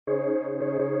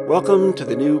Welcome to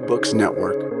the New Books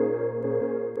Network.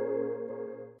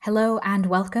 Hello and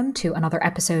welcome to another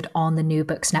episode on the New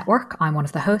Books Network. I'm one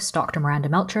of the hosts, Dr. Miranda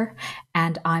Melcher,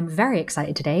 and I'm very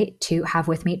excited today to have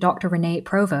with me Dr. René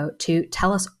Provost to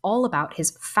tell us all about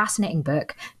his fascinating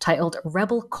book titled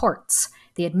Rebel Courts: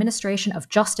 The Administration of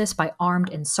Justice by Armed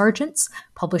Insurgents,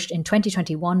 published in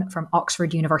 2021 from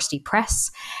Oxford University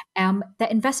Press,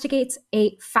 that investigates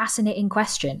a fascinating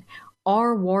question.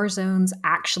 Are war zones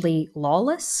actually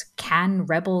lawless? Can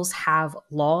rebels have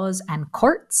laws and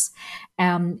courts?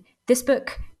 This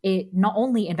book, it not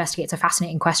only investigates a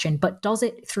fascinating question, but does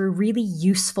it through really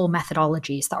useful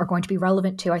methodologies that are going to be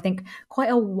relevant to, I think,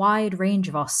 quite a wide range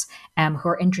of us who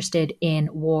are interested in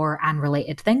war and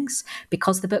related things,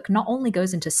 because the book not only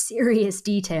goes into serious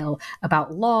detail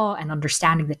about law and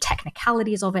understanding the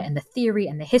technicalities of it and the theory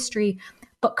and the history,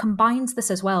 but combines this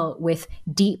as well with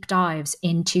deep dives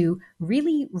into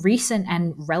really recent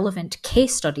and relevant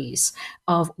case studies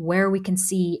of where we can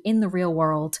see in the real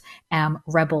world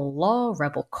rebel law,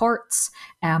 rebel courts,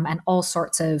 and all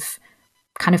sorts of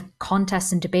kind of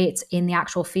contests and debates in the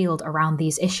actual field around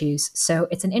these issues. So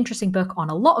it's an interesting book on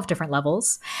a lot of different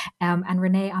levels. And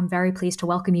René, I'm very pleased to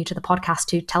welcome you to the podcast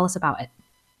to tell us about it.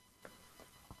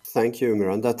 Thank you,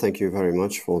 Miranda. Thank you very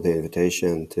much for the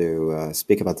invitation to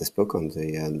speak about this book on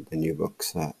the New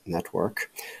Books Network.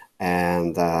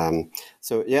 And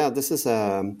this is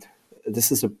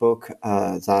a book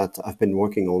that I've been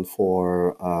working on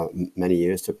for many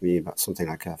years. It took me about something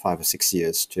like 5 or 6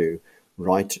 years to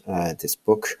write this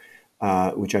book,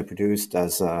 which I produced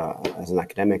as an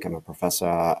academic. I'm a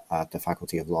professor at the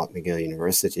Faculty of Law at McGill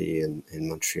University in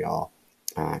Montreal,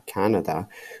 Canada,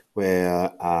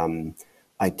 where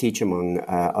I teach, among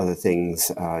other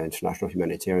things, international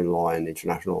humanitarian law and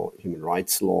international human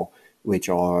rights law, which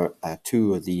are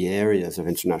two of the areas of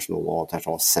international law that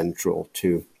are central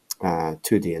to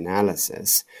the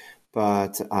analysis.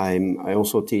 But I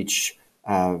also teach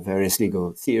various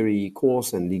legal theory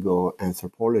course and legal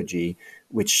anthropology,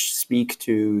 which speak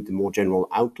to the more general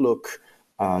outlook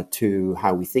to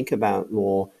how we think about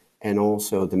law, and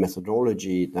also the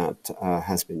methodology that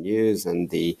has been used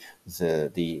and the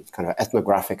kind of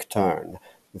ethnographic turn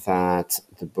that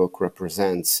the book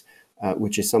represents,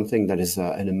 which is something that is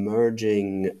an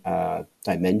emerging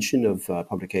dimension of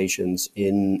publications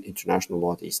in international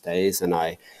law these days. And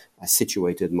I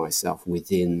situated myself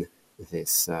within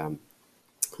this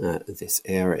this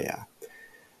area.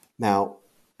 Now,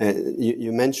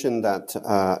 you mentioned that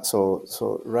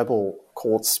so Rebel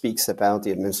Courts speaks about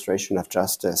the administration of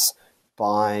justice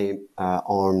by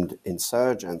armed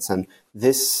insurgents, and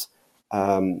this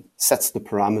sets the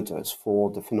parameters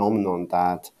for the phenomenon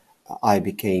that I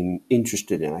became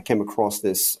interested in. I came across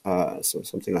this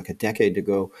something like a decade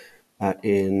ago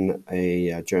in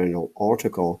a journal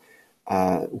article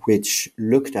which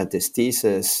looked at this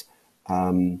thesis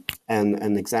and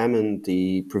examined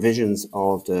the provisions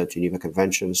of the Geneva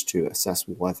Conventions to assess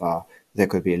whether there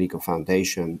could be a legal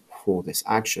foundation for this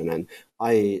action. And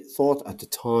I thought at the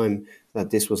time that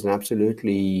this was an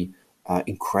absolutely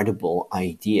incredible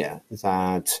idea,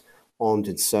 that armed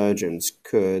insurgents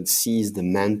could seize the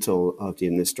mantle of the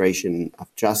administration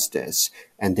of justice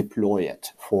and deploy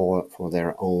it for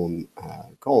their own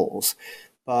goals.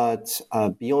 But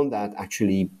beyond that,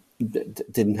 actually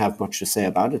didn't have much to say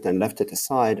about it and left it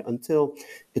aside until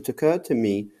it occurred to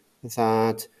me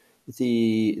that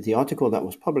the article that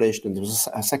was published, and there was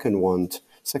a second one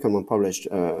published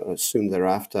soon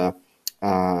thereafter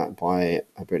by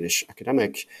a British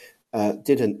academic,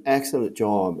 did an excellent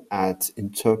job at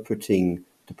interpreting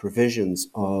the provisions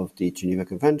of the Geneva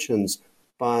Conventions,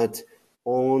 but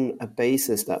on a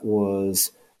basis that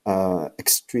was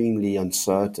extremely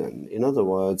uncertain. In other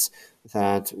words,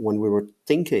 that when we were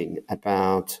thinking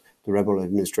about the rebel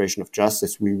administration of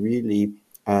justice, we really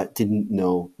didn't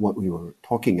know what we were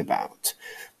talking about.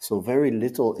 So very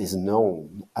little is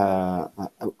known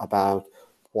about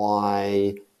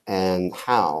why and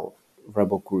how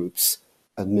rebel groups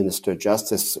administer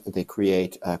justice. They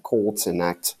create courts,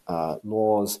 enact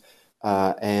laws,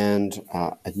 and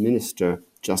administer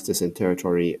justice in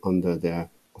territory under their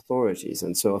authorities.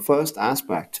 And so a first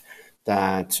aspect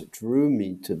that drew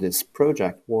me to this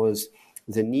project was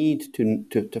the need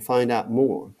to find out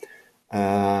more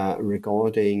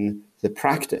regarding the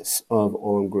practice of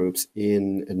armed groups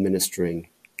in administering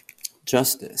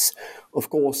justice. Of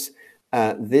course,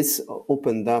 this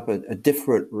opened up a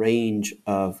different range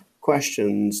of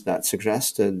questions that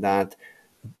suggested that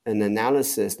an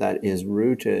analysis that is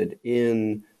rooted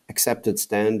in accepted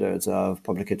standards of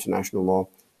public international law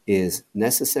is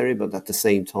necessary, but at the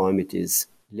same time it is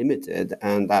limited,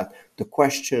 and that the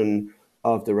question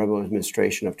of the rebel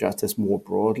administration of justice more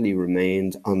broadly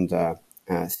remained under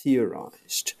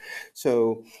theorized.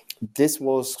 So this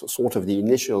was sort of the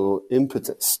initial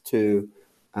impetus to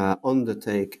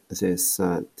undertake this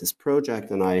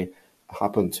project, and I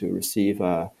happened to receive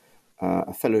a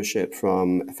fellowship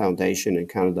from a foundation in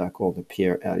Canada called the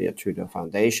Pierre Elliott Trudeau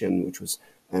Foundation, which was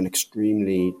an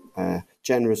extremely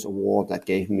generous award that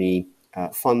gave me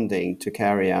funding to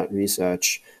carry out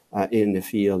research in the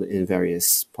field in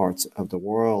various parts of the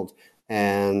world,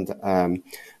 and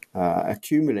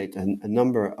accumulate a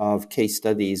number of case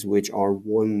studies, which are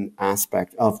one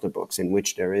aspect of the books, in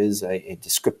which there is a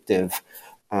descriptive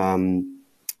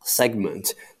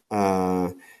segment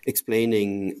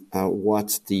explaining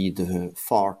what the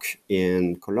FARC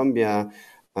in Colombia,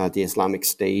 the Islamic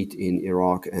State in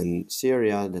Iraq and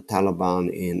Syria, the Taliban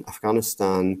in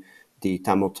Afghanistan, the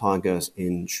Tamil Tigers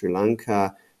in Sri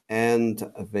Lanka, and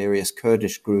various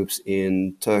Kurdish groups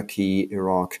in Turkey,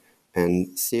 Iraq,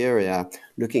 and Syria,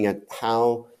 looking at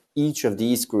how each of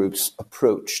these groups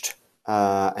approached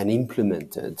and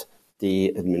implemented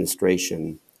the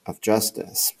administration of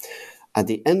justice. At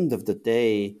the end of the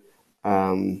day,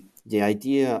 the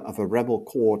idea of a rebel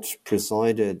court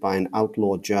presided by an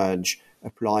outlaw judge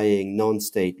applying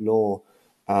non-state law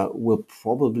will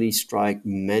probably strike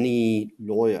many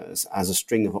lawyers as a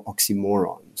string of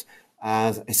oxymorons,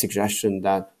 as a suggestion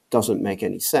that doesn't make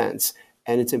any sense.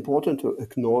 And it's important to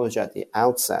acknowledge at the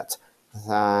outset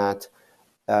that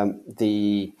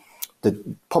the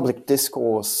public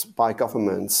discourse by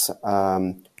governments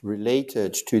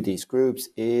related to these groups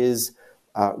is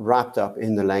wrapped up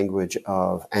in the language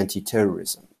of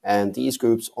anti-terrorism. And these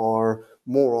groups are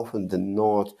more often than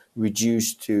not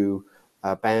reduced to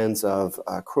bands of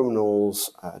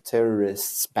criminals,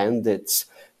 terrorists, bandits.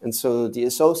 And so the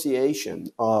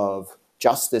association of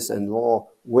justice and law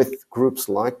with groups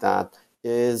like that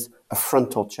is a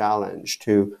frontal challenge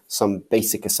to some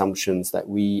basic assumptions that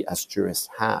we as jurists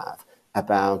have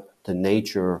about the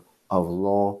nature of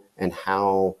law and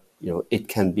how it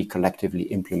can be collectively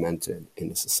implemented in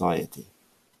a society.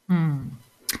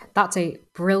 That's a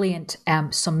brilliant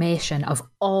summation of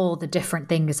all the different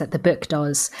things that the book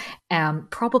does,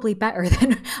 probably better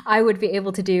than I would be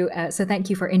able to do. So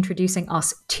thank you for introducing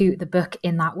us to the book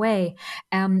in that way.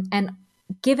 And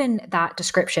given that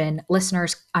description,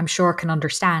 listeners, I'm sure, can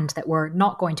understand that we're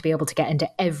not going to be able to get into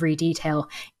every detail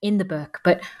in the book,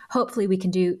 but hopefully we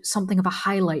can do something of a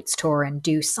highlights tour and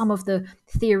do some of the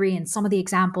theory and some of the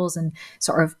examples and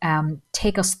sort of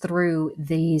take us through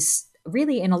these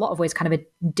really, in a lot of ways, kind of a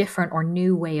different or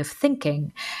new way of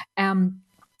thinking. And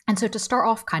so to start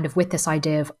off kind of with this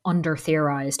idea of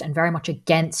under-theorized and very much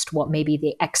against what maybe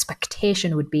the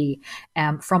expectation would be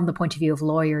from the point of view of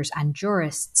lawyers and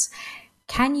jurists,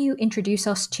 can you introduce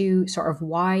us to sort of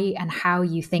why and how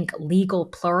you think legal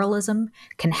pluralism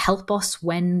can help us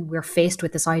when we're faced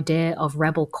with this idea of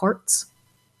rebel courts?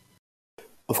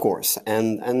 Of course.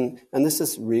 And this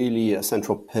is really a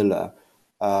central pillar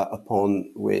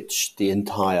upon which the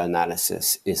entire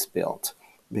analysis is built.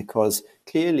 Because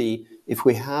clearly, if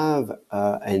we have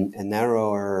a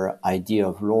narrower idea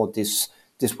of law, this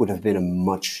would have been a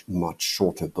much, much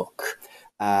shorter book.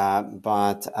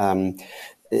 But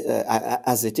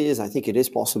as it is, I think it is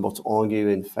possible to argue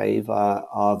in favor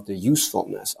of the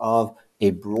usefulness of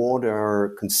a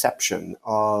broader conception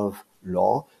of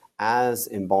law as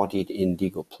embodied in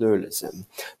legal pluralism.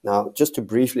 Now, just to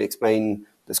briefly explain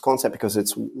this concept, because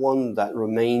it's one that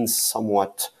remains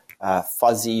somewhat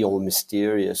fuzzy or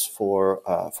mysterious for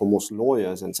most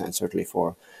lawyers, and certainly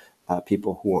for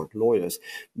people who aren't lawyers.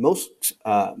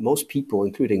 Most people,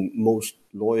 including most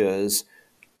lawyers,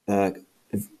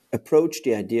 approach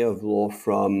the idea of law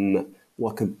from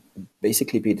what could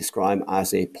basically be described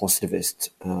as a positivist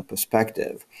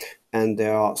perspective. And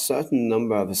there are a certain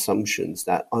number of assumptions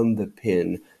that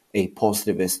underpin a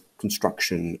positivist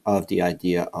construction of the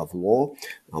idea of law.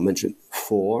 I'll mention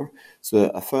 4. So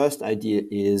a first idea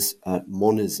is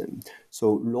monism.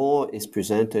 So law is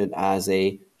presented as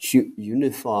a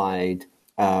unified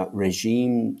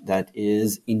regime that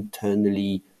is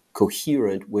internally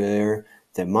coherent, where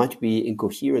there might be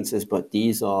incoherences, but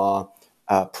these are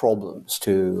problems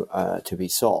to be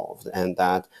solved, and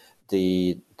that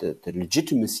the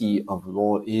legitimacy of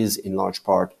law is in large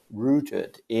part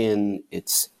rooted in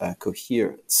its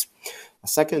coherence. A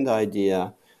second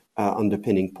idea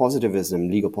underpinning positivism,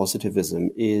 legal positivism,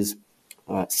 is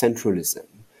centralism.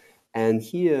 And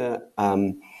here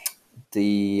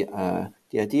the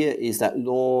idea is that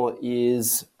law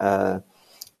is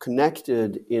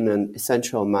connected in an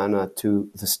essential manner to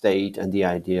the state and the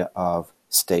idea of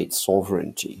state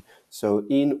sovereignty. So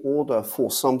in order for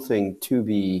something to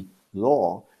be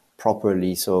law,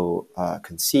 properly so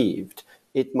conceived,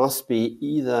 it must be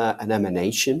either an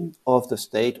emanation of the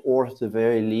state or at the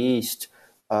very least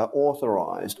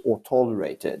authorized or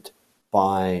tolerated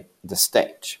by the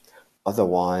state.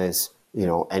 Otherwise,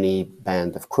 any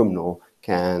band of criminal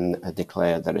can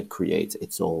declare that it creates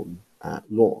its own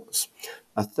laws.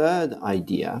 A third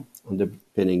idea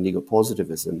underpinning legal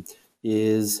positivism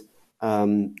is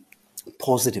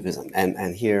positivism,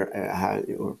 and here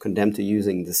we're condemned to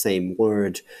using the same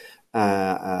word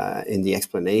in the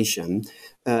explanation,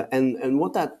 and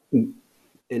what that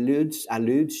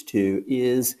alludes to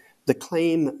is the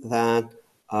claim that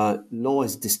law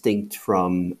is distinct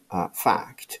from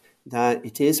fact, that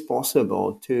it is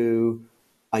possible to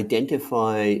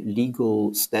identify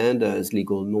legal standards,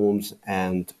 legal norms,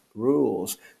 and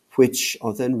rules, which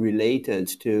are then related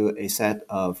to a set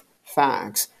of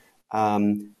facts,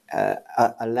 allowing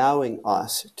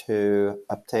us to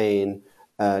obtain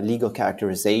legal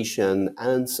characterization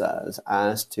answers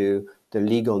as to the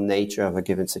legal nature of a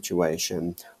given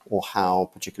situation or how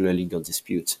particular legal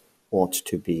disputes ought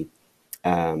to be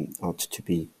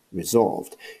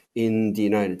resolved. In the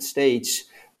United States,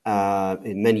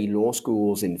 in many law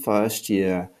schools in first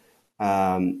year,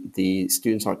 the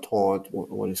students are taught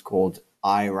what is called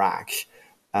IRAC,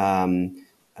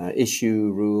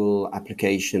 issue, rule,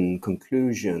 application,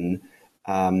 conclusion,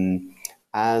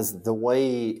 as the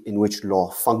way in which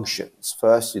law functions.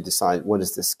 First, you decide what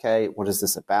is this case, what is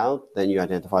this about, then you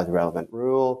identify the relevant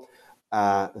rule,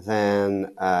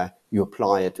 then you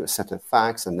apply it to a set of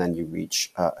facts, and then you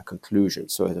reach a conclusion.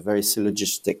 So it's a very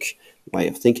syllogistic way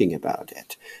of thinking about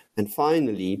it. And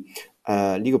finally,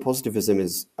 legal positivism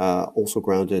is also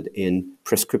grounded in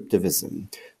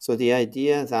prescriptivism. So the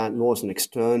idea that law is an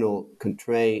external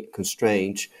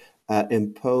constraint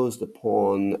imposed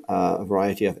upon a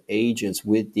variety of agents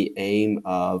with the aim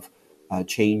of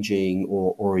changing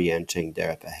or orienting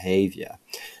their behavior.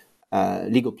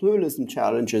 Legal pluralism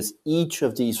challenges each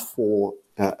of these four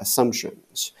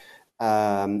assumptions,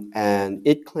 and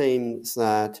it claims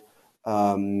that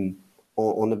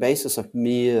on the basis of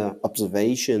mere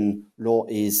observation, law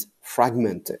is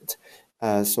fragmented.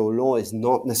 So law is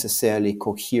not necessarily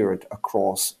coherent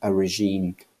across a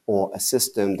regime or a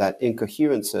system, that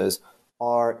incoherences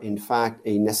are in fact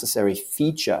a necessary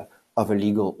feature of a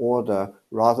legal order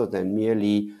rather than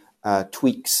merely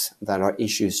tweaks that are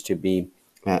issues to be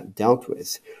dealt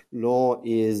with. Law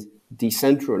is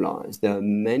decentralized. There are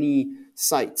many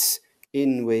sites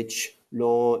in which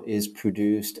law is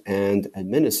produced and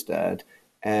administered,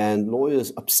 and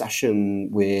lawyers' obsession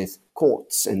with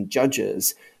courts and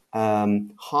judges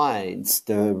hides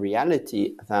the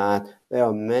reality that there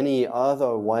are many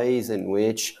other ways in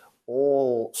which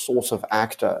all sorts of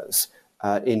actors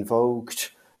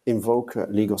invoke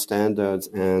legal standards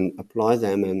and apply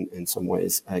them, and in some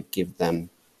ways give them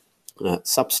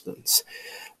substance.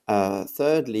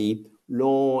 Thirdly,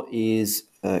 law is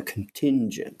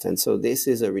contingent, and so this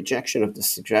is a rejection of the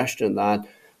suggestion that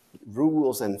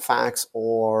rules and facts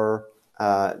are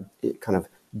kind of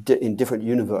in different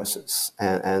universes,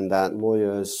 and that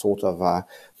lawyers sort of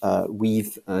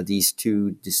weave these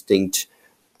two distinct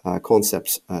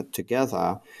concepts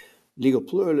together. Legal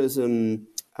pluralism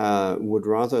would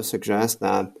rather suggest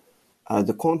that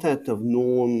the content of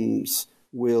norms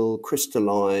will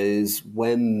crystallize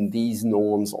when these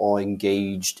norms are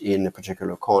engaged in a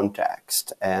particular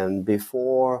context. And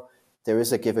before there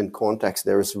is a given context,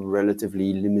 there is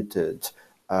relatively limited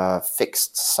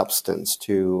fixed substance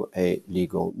to a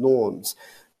legal norms.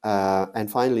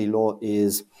 And finally, law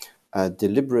is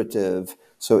deliberative.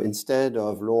 So instead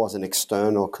of law as an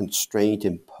external constraint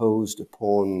imposed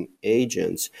upon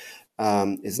agents,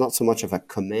 it's not so much of a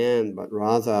command, but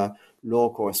rather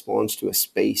law corresponds to a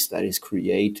space that is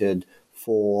created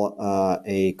for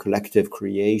a collective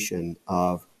creation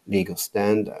of legal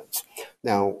standards.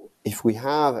 Now, if we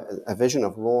have a vision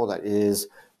of law that is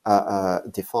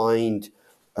defined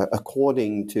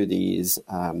according to these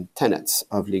tenets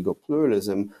of legal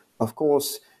pluralism, of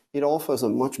course, it offers a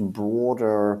much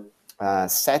broader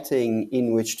setting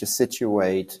in which to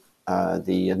situate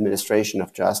the administration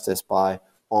of justice by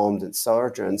armed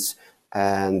insurgents,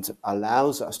 and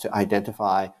allows us to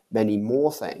identify many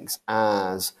more things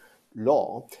as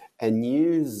law and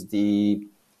use the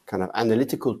kind of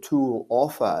analytical tool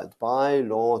offered by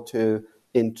law to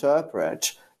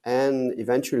interpret and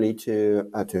eventually to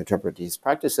interpret these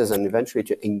practices and eventually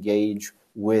to engage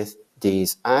with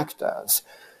these actors.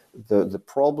 The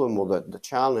problem or the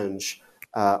challenge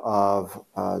of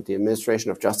the administration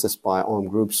of justice by armed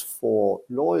groups for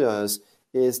lawyers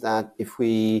is that if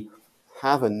we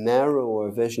have a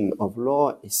narrower vision of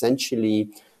law, essentially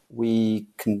we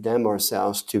condemn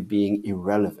ourselves to being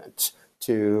irrelevant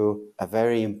to a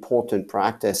very important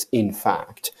practice, in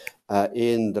fact,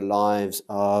 in the lives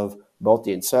of both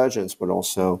the insurgents, but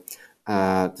also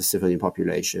the civilian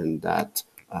population that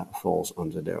falls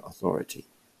under their authority.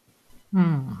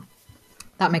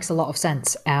 That makes a lot of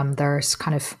sense. There's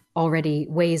kind of already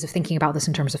ways of thinking about this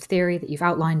in terms of theory that you've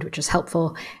outlined, which is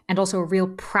helpful, and also a real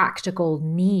practical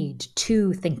need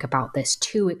to think about this,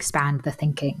 to expand the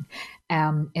thinking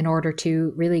in order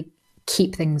to really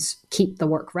keep the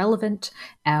work relevant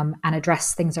and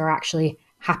address things that are actually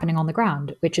happening on the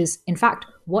ground, which is, in fact,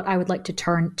 what I would like to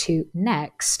turn to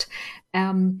next.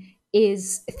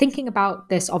 Is thinking about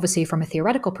this obviously from a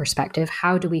theoretical perspective,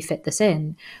 how do we fit this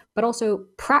in? But also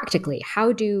practically,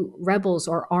 how do rebels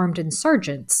or armed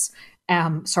insurgents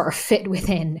sort of fit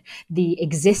within the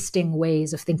existing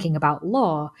ways of thinking about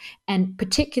law? And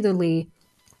particularly,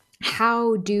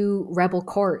 how do rebel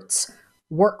courts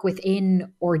work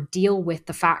within or deal with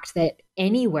the fact that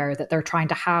anywhere that they're trying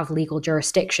to have legal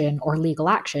jurisdiction or legal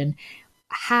action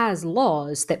has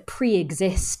laws that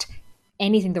pre-exist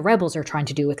anything the rebels are trying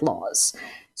to do with laws?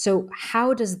 So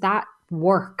how does that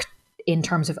work in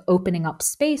terms of opening up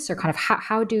space, or kind of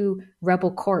how do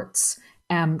rebel courts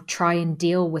try and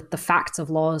deal with the facts of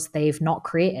laws they've not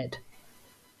created?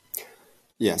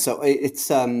 Yeah, so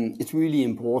it's really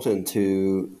important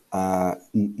to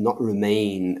not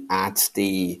remain at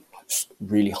the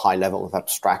really high level of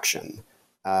abstraction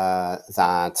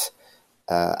that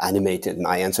animated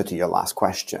my answer to your last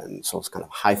question. So it's kind of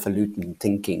highfalutin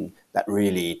thinking that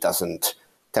really doesn't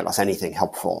tell us anything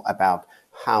helpful about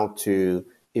how to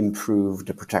improve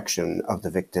the protection of the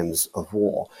victims of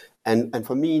war. And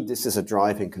for me, this is a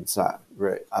driving concern.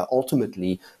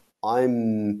 Ultimately,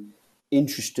 I'm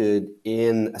interested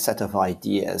in a set of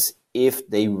ideas if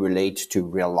they relate to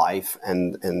real life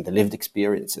and the lived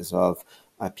experiences of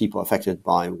people affected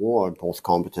by war, both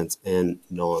combatants and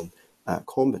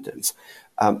non-combatants.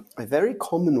 A very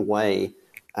common way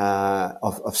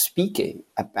of speaking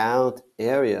about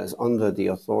areas under the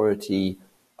authority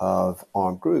of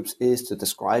armed groups is to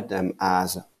describe them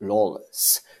as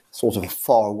lawless, sort of a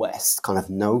far west kind of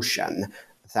notion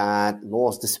that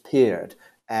laws disappeared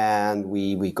and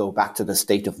we go back to the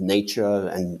state of nature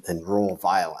and raw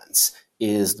violence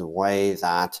is the way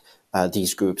that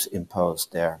these groups impose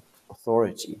their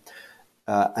authority.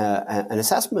 An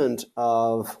assessment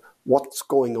of what's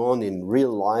going on in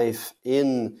real life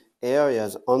in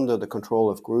areas under the control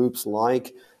of groups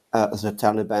like the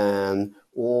Taliban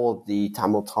or the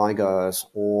Tamil Tigers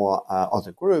or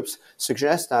other groups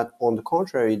suggests that, on the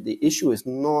contrary, the issue is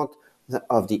not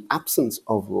of the absence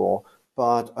of law,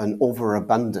 but an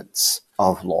overabundance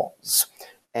of laws.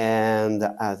 And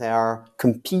there are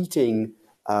competing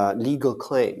legal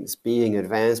claims being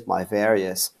advanced by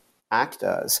various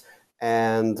actors,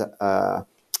 and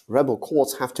rebel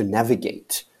courts have to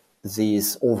navigate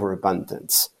these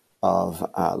overabundance of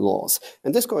laws.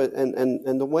 And this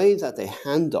and the way that they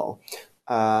handle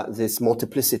this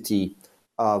multiplicity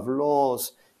of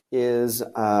laws is,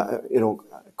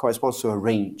 corresponds to a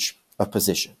range of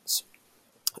positions.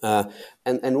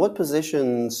 And what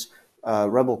positions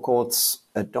rebel courts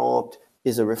adopt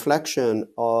is a reflection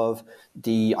of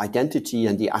the identity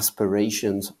and the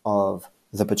aspirations of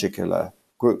the particular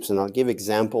groups. And I'll give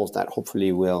examples that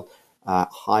hopefully will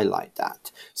highlight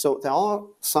that. So there are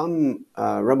some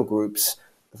rebel groups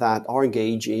that are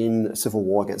engaged in civil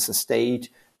war against the state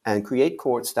and create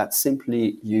courts that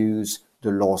simply use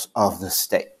the laws of the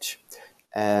state.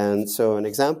 And so an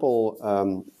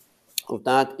example of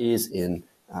that is in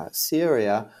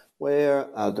Syria, where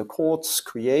the courts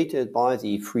created by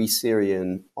the Free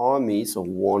Syrian Army, so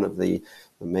one of the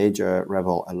major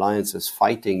rebel alliances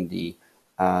fighting the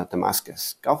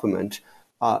Damascus government,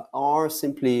 are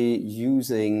simply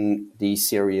using the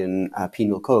Syrian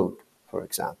penal code, for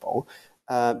example,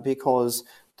 because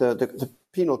the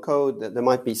penal code, there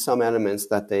might be some elements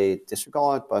that they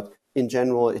disregard, but in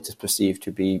general, it is perceived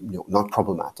to be not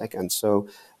problematic, and so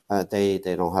they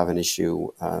don't have an issue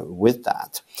with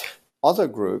that. Other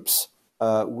groups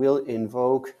will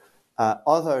invoke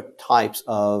other types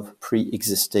of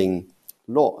pre-existing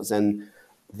laws, and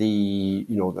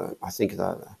I think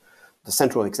the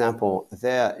central example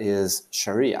there is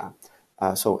Sharia,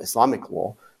 so Islamic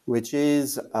law, which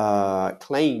is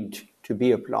claimed to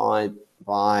be applied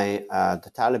by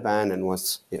the Taliban and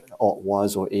was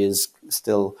or is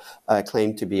still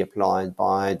claimed to be applied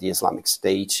by the Islamic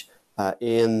State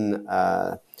in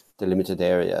the limited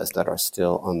areas that are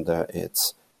still under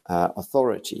its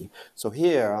authority. So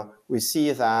here we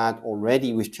see that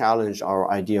already we've challenged our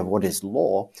idea of what is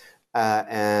law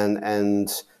and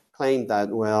claimed that,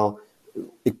 well,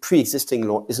 a pre-existing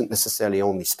law isn't necessarily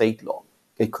only state law.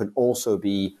 It could also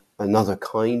be another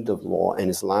kind of law, and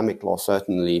Islamic law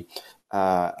certainly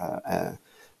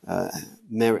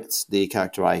merits the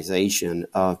characterization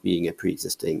of being a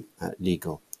pre-existing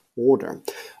legal order.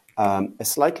 A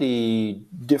slightly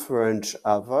different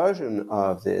version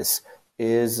of this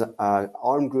is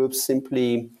armed groups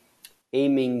simply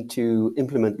aiming to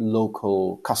implement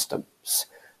local customs.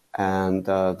 And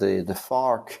the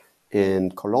FARC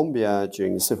in Colombia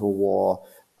during the civil war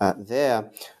there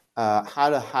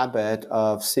had a habit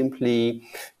of simply,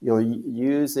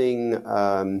 using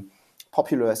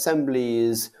popular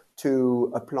assemblies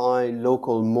to apply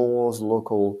local laws,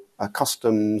 local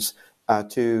customs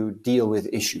to deal with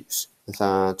issues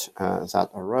that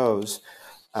arose,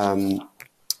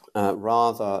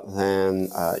 rather than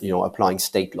applying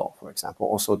state law, for example.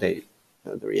 Also, the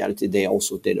reality, they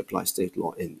also did apply state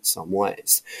law in some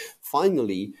ways.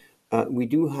 Finally, we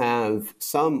do have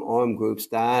some armed groups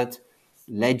that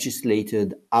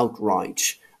legislated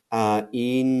outright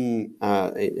in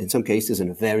some cases in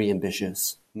a very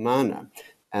ambitious manner.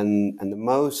 And the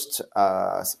most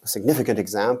significant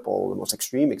example, the most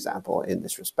extreme example in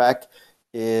this respect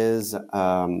is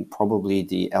probably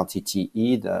the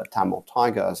LTTE, the Tamil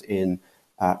Tigers in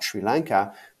Sri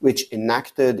Lanka, which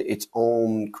enacted its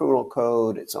own criminal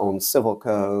code, its own civil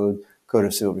code, code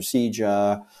of civil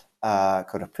procedure,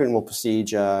 code of criminal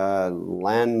procedure,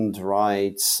 land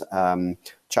rights,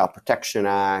 Child Protection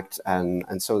Act,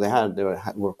 and so they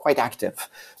were quite active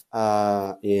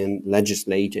in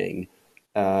legislating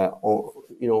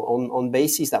on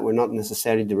bases that were not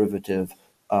necessarily derivative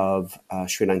of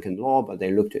Sri Lankan law, but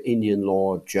they looked at Indian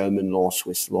law, German law,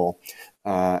 Swiss law,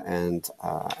 and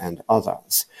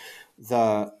others.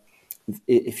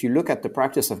 If you look at the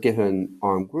practice of given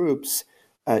armed groups,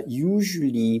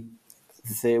 usually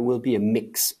there will be a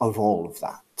mix of all of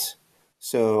that.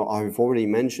 So I've already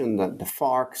mentioned that the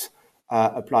FARC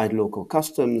applied local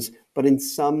customs, but in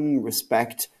some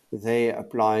respect, they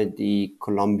applied the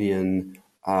Colombian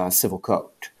civil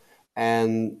code.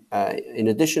 And in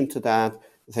addition to that,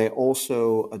 they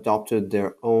also adopted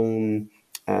their own,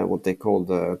 what they call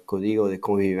the Código de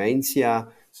Convivencia,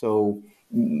 so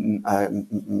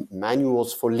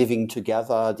manuals for living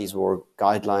together. These were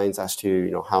guidelines as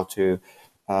to how to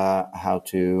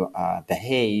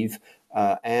behave,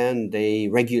 and they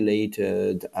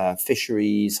regulated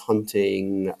fisheries,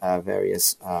 hunting,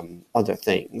 various other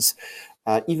things.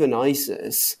 Even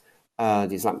ISIS, the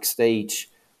Islamic State,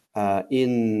 as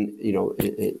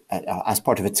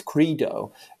part of its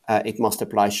credo, it must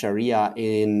apply Sharia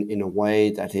in a way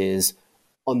that is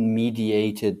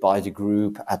unmediated by the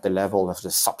group at the level of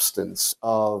the substance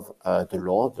of the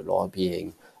law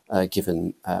being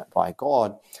given by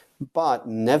God. But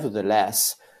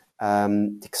nevertheless,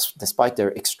 despite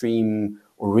their extreme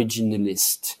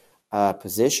originalist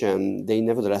position, they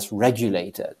nevertheless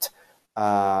regulated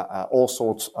all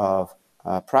sorts of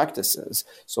practices.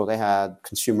 So they had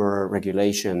consumer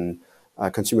regulation,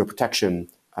 consumer protection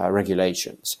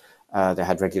regulations. They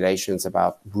had regulations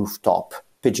about rooftop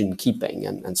pigeon keeping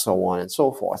and so on and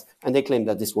so forth. And they claimed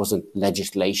that this wasn't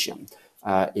legislation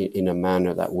in a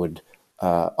manner that would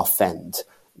offend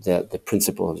the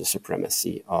principle of the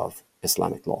supremacy of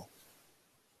Islamic law.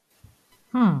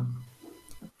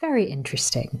 Very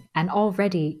interesting. And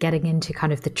already getting into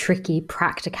kind of the tricky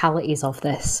practicalities of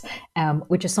this,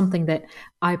 which is something that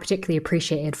I particularly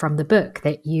appreciated from the book,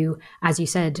 that you, as you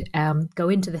said, go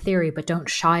into the theory, but don't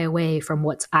shy away from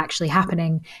what's actually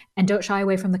happening and don't shy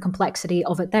away from the complexity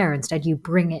of it there. Instead, you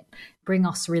bring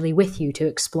us really with you to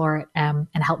explore it and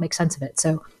help make sense of it.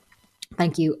 So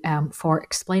thank you for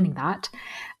explaining that.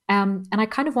 And I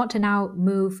kind of want to now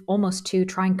move almost to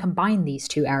try and combine these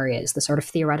two areas, the sort of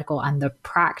theoretical and the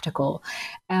practical,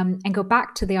 and go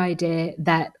back to the idea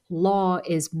that law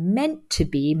is meant to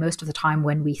be, most of the time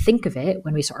when we think of it,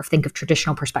 when we sort of think of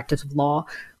traditional perspectives of law,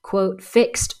 quote,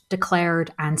 fixed,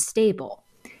 declared, and stable.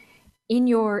 In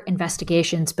your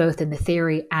investigations, both in the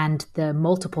theory and the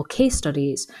multiple case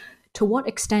studies, to what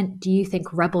extent do you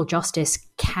think rebel justice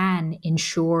can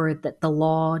ensure that the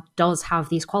law does have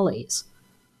these qualities?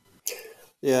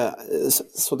 Yeah,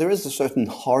 so there is a certain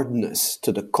hardness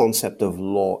to the concept of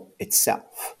law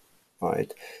itself,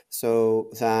 right? So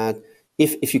that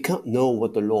if you can't know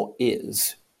what the law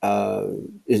is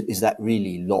that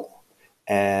really law?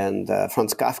 And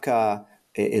Franz Kafka,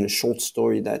 in a short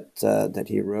story that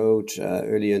he wrote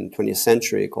early in the 20th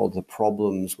century called The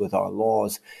Problems with Our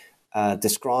Laws,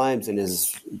 describes in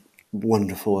his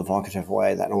wonderful, evocative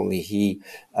way that only he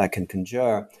can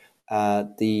conjure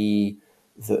the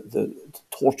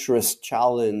torturous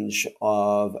challenge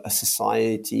of a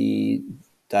society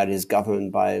that is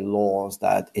governed by laws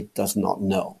that it does not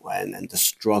know, and the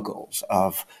struggles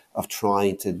of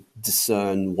trying to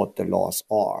discern what the laws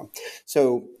are.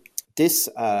 So this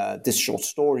short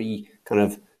story kind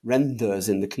of renders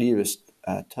in the clearest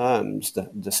terms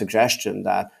the suggestion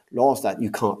that laws that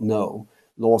you can't know,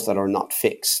 laws that are not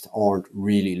fixed, aren't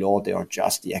really law. They are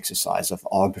just the exercise of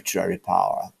arbitrary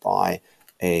power by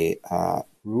a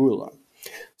ruler.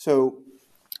 So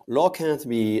law can't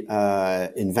be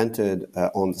invented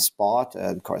on the spot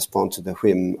and correspond to the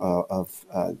whim of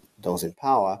those in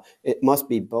power. It must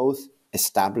be both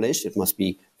established, it must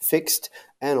be fixed,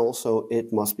 and also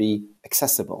it must be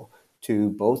accessible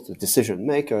to both the decision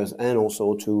makers and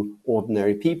also to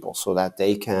ordinary people so that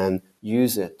they can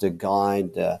use it to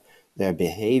guide their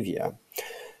behavior.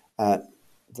 The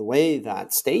way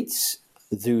that states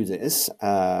do this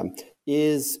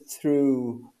is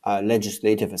through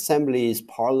legislative assemblies,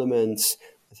 parliaments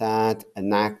that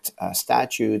enact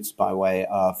statutes by way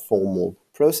of formal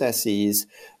processes,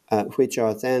 which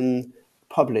are then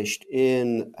published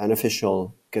in an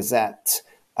official gazette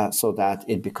so that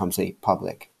it becomes a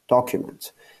public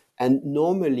document. And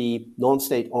normally,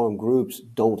 non-state armed groups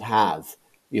don't have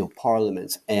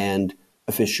parliaments and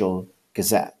official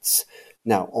gazettes.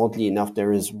 Now, oddly enough,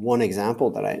 there is one example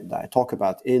that I talk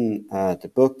about in the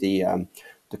book. The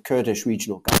Kurdish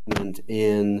regional government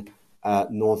in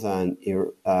northern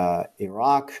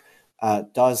Iraq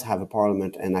does have a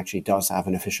parliament and actually does have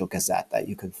an official gazette that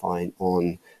you can find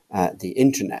on the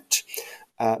internet.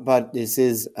 But this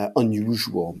is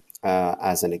unusual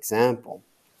as an example.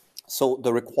 So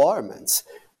the requirements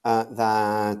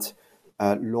that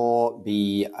law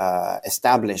be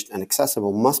established and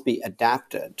accessible must be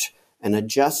adapted and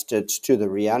adjusted to the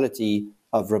reality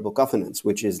of rebel governance,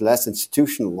 which is less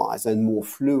institutionalized and more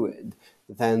fluid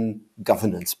than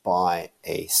governance by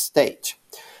a state.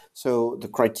 So the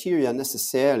criteria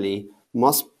necessarily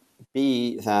must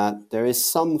be that there is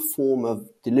some form of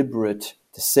deliberate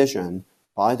decision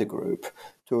by the group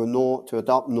to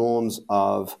adopt norms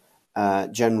of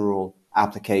general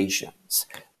applications.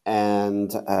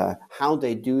 And how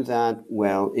they do that,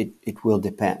 well, it will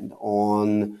depend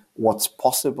on what's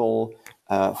possible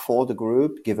for the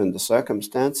group given the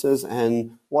circumstances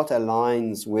and what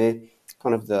aligns with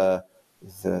kind of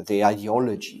the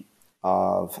ideology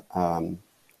of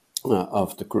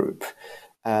the group.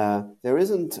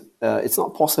 It's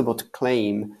not possible to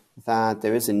claim that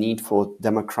there is a need for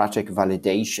democratic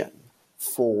validation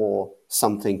for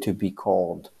something to be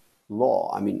called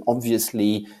law. I mean,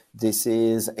 obviously, this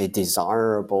is a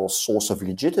desirable source of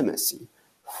legitimacy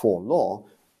for law,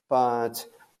 but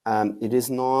it is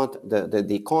not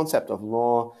the concept of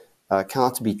law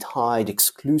cannot be tied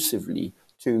exclusively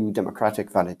to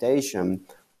democratic validation.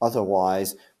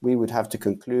 Otherwise, we would have to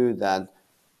conclude that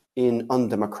in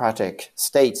undemocratic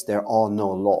states there are no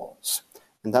laws,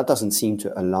 and that doesn't seem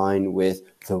to align with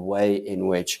the way in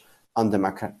which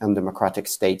undemocratic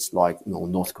states like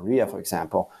North Korea, for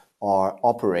example, are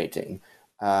operating.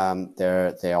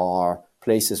 There are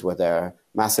places where there are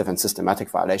massive and systematic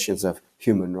violations of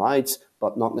human rights,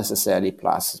 but not necessarily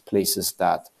places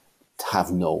that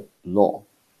have no law.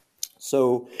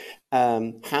 So,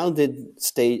 how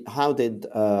did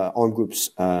armed groups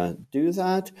do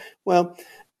that? Well,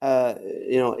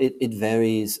 it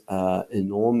varies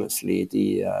enormously.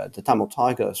 The Tamil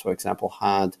Tigers, for example,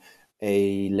 had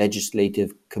a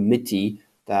legislative committee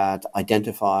that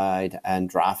identified and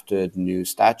drafted new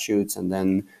statutes and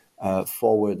then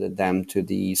forwarded them to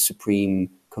the Supreme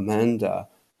Commander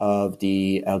of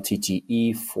the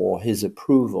LTTE for his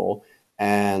approval,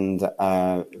 and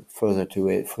further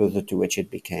to which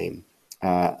it became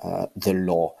the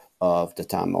law of the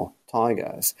Tamil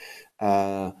Tigers.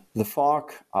 The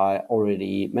FARC, I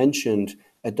already mentioned,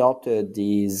 adopted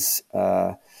these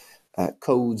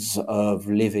codes of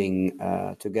living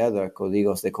together,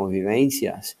 códigos de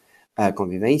convivencia,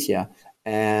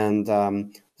 and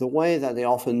the way that they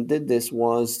often did this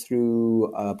was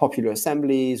through popular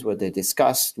assemblies where they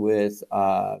discussed with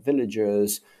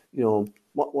villagers,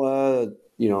 what were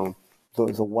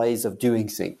the ways of doing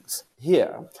things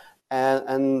here,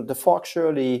 and the FARC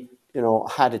surely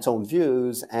had its own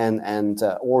views and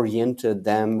oriented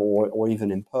them or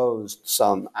even imposed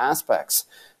some aspects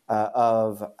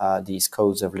of these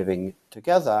codes of living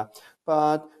together,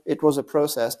 but it was a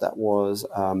process that was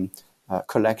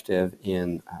collective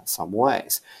in some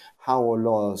ways. How are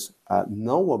laws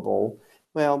knowable?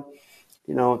 Well,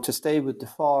 to stay with the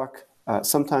FARC,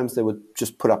 sometimes they would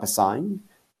just put up a sign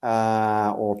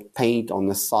or paint on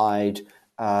the side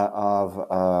of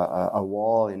a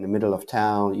wall in the middle of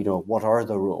town, what are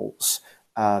the rules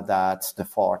that the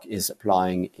FARC is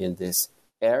applying in this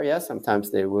area.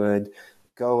 Sometimes they would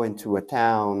go into a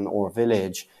town or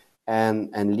village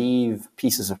and leave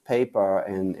pieces of paper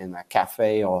in a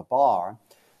cafe or a bar.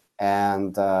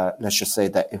 And let's just say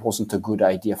that it wasn't a good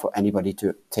idea for anybody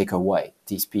to take away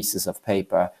these pieces of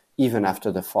paper, even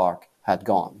after the FARC had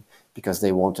gone, because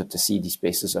they wanted to see these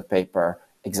pieces of paper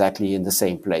exactly in the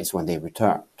same place when they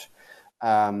returned.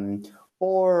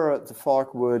 Or the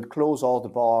FARC would close all the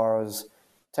bars,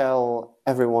 tell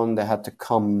everyone they had to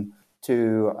come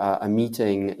to a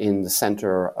meeting in the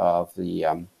center of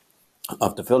the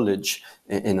village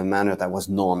in a manner that was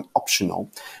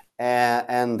non-optional.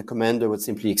 And the commander would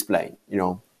simply explain,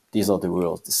 these are the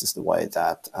rules. This is the way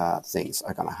that things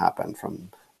are going to happen from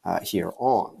here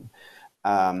on.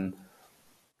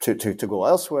 To go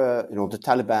elsewhere, the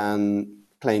Taliban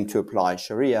claimed to apply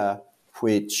Sharia,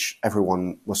 which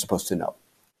everyone was supposed to know.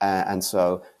 And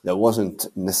so there wasn't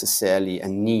necessarily a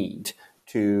need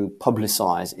to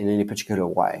publicize in any particular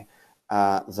way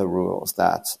the rules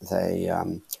that they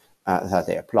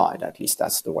applied. At least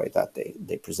that's the way that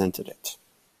they presented it.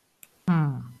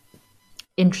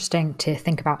 Interesting to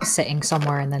think about sitting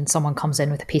somewhere and then someone comes in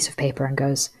with a piece of paper and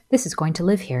goes, "This is going to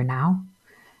live here now."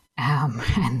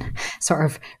 And sort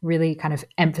of really kind of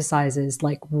emphasizes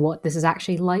like what this is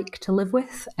actually like to live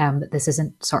with, that this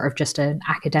isn't sort of just an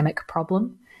academic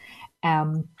problem.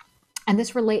 And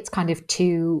this relates kind of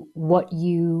to what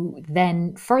you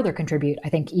then further contribute, I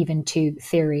think, even to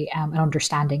theory and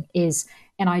understanding, is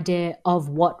an idea of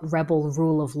what rebel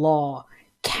rule of law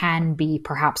can be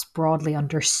perhaps broadly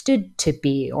understood to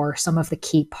be, or some of the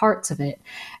key parts of it.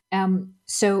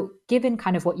 So given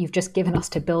kind of what you've just given us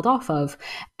to build off of,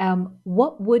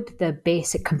 what would the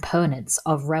basic components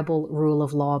of rebel rule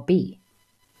of law be?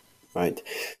 Right.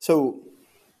 So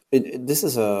this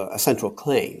is a central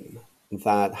claim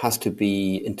that has to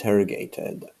be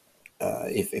interrogated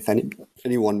if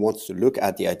anyone wants to look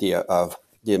at the idea of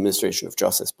the administration of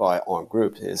justice by armed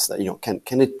groups, is that,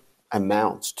 can it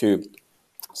amount to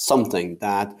something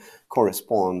that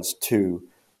corresponds to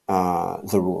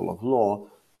the rule of law,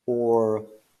 or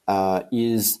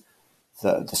is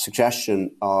the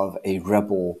suggestion of a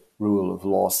rebel rule of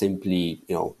law simply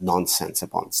nonsense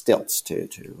upon stilts, to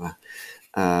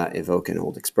evoke an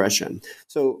old expression?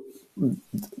 So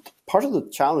part of the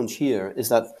challenge here is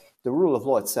that the rule of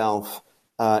law itself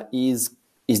is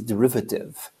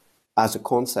derivative as a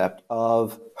concept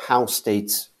of how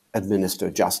states administer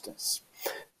justice.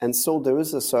 And so there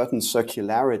is a certain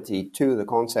circularity to the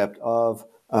concept of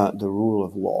the rule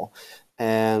of law.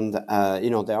 And,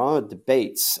 there are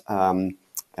debates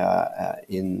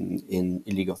in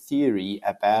legal theory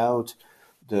about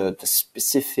the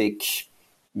specific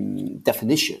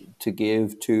definition to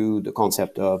give to the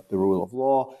concept of the rule of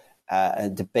law, a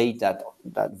debate that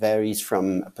varies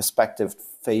from a perspective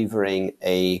favoring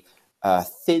a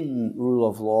thin rule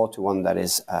of law to one that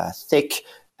is thick,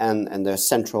 and there are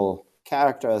central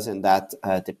characters in that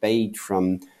debate,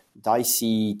 from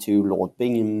Dicey to Lord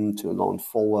Bingham to Lon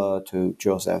Fuller to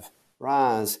Joseph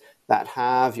Raz, that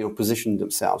have positioned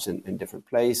themselves in different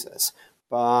places.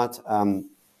 But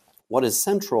what is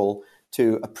central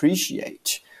to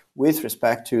appreciate with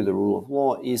respect to the rule of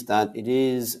law is that it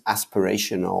is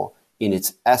aspirational in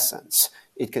its essence.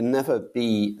 It can never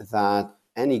be that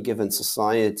any given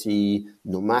society,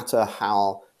 no matter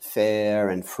how fair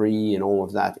and free and all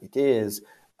of that it is,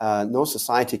 no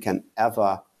society can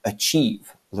ever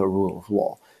achieve the rule of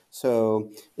law. So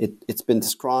it's been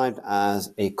described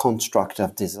as a construct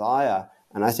of desire,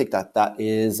 and I think that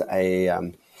is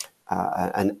an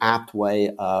apt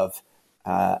way of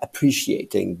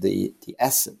appreciating the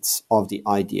essence of the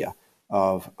idea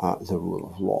of the rule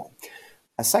of law.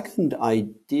 A second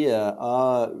idea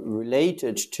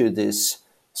related to this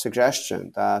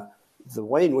suggestion that the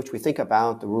way in which we think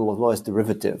about the rule of law is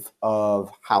derivative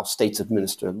of how states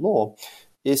administer law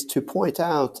is to point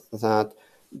out that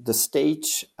the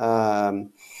state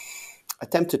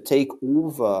attempt to take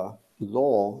over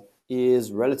law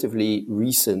is relatively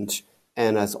recent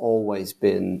and has always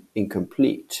been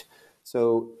incomplete.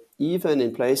 So even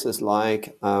in places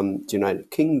like the United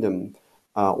Kingdom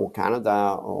or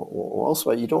Canada or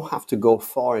elsewhere, you don't have to go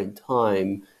far in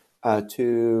time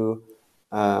to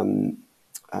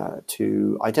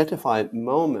identify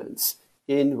moments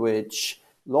in which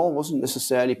law wasn't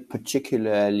necessarily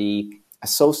particularly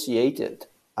associated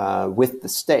with the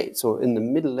state. So in the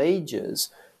Middle Ages,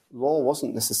 law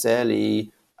wasn't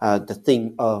necessarily the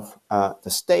thing of the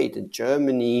state. In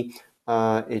Germany,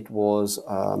 it was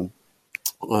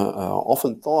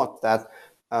often thought that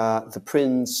the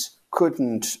prince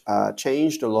couldn't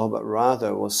change the law, but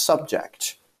rather was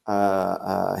subject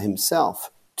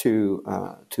himself to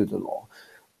the law.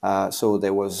 So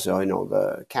there was,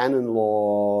 the canon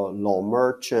law, law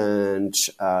merchant,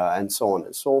 and so on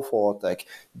and so forth. Like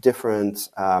different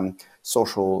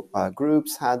social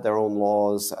groups had their own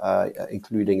laws,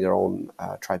 including their own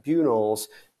tribunals,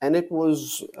 and it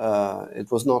was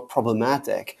not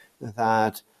problematic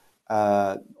that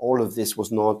all of this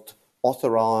was not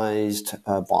authorized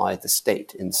by the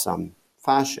state in some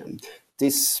fashion.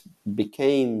 This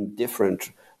became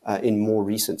different in more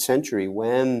recent century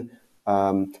when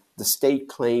the state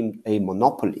claimed a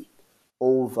monopoly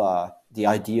over the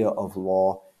idea of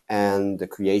law and the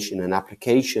creation and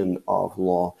application of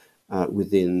law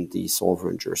within the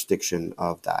sovereign jurisdiction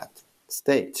of that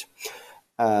state.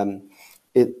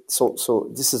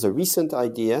 So this is a recent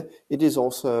idea. It is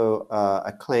also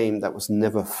a claim that was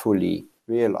never fully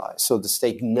realized. So the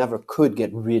state never could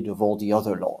get rid of all the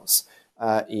other laws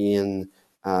in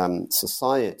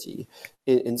society.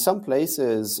 In some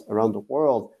places around the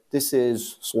world, this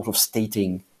is sort of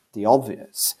stating the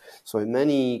obvious. So in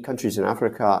many countries in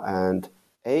Africa and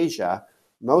Asia,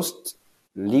 most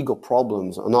legal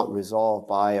problems are not resolved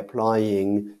by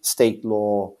applying state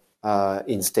law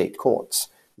in state courts.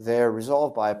 They're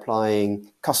resolved by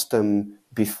applying custom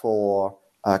before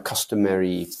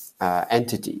customary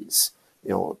entities,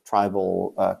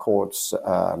 tribal courts,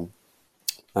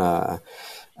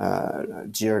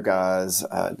 jirgas,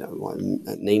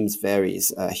 names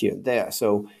varies here and there.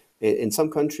 So in some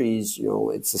countries,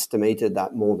 it's estimated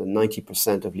that more than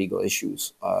 90% of legal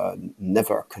issues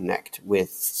never connect with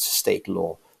state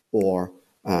law or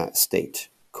state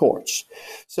courts.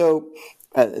 So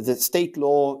the state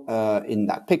law in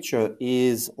that picture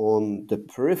is on the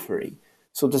periphery.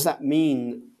 So does that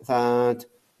mean that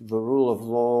the rule of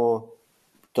law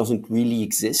doesn't really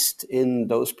exist in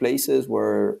those places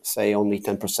where, say, only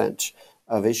 10%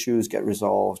 of issues get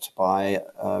resolved by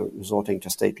resorting to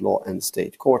state law and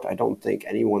state court? I don't think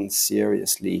anyone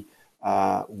seriously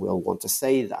will want to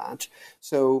say that.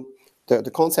 So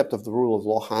the concept of the rule of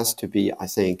law has to be, I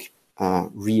think,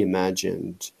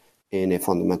 reimagined in a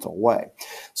fundamental way.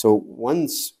 So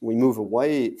once we move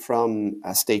away from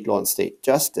state law and state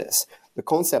justice, the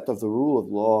concept of the rule of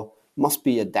law must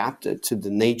be adapted to the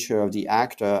nature of the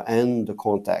actor and the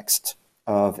context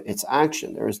of its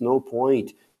action. There is no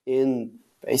point in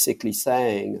basically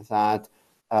saying that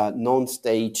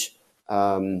non-state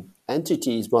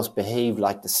entities must behave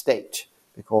like the state,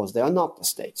 because they are not the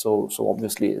state. So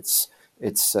obviously it's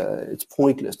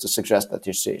pointless to suggest that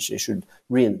they should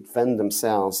reinvent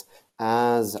themselves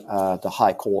as the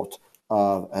high court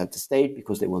of the state,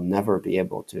 because they will never be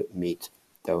able to meet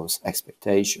those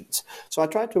expectations. So I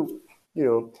try to,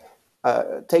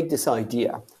 take this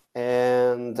idea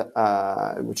and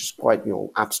which is quite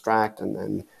abstract, and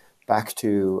then back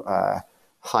to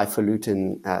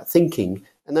highfalutin thinking,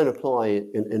 and then apply it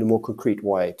in a more concrete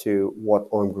way to what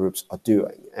armed groups are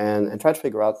doing, and try to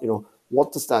figure out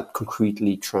what does that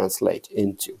concretely translate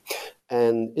into.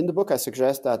 And in the book, I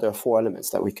suggest that there are 4 elements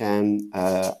that we can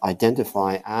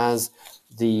identify as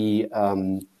the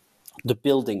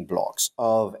building blocks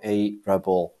of a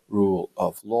rebel rule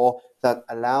of law that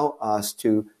allow us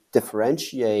to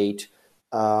differentiate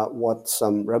what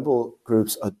some rebel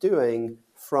groups are doing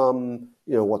from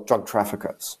what drug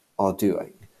traffickers are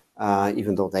doing,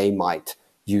 even though they might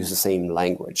use the same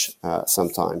language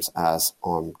sometimes as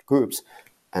armed groups.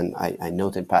 And I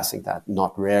note in passing that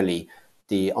not rarely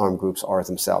the armed groups are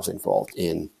themselves involved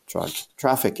in drug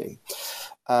trafficking.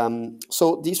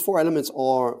 So these 4 elements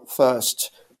are,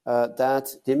 first,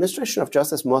 that the administration of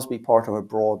justice must be part of a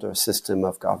broader system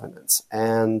of governance.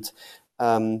 And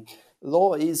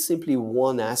law is simply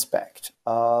one aspect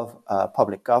of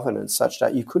public governance, such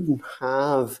that you couldn't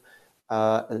have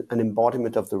an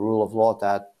embodiment of the rule of law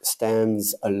that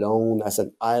stands alone as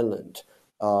an island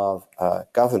of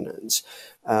governance.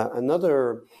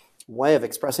 Another way of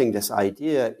expressing this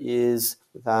idea is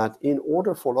that in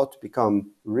order for law to become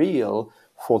real,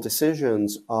 for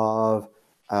decisions of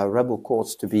rebel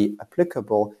courts to be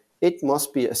applicable, it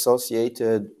must be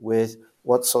associated with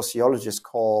what sociologists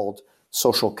called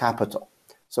social capital.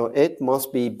 So it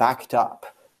must be backed up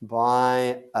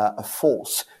by a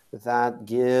force that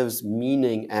gives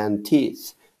meaning and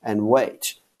teeth and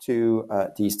weight to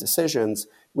these decisions,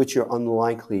 which you're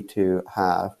unlikely to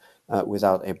have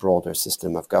without a broader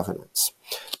system of governance.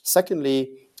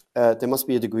 Secondly, there must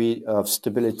be a degree of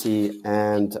stability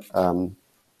and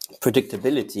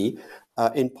predictability.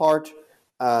 In part,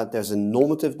 there's a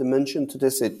normative dimension to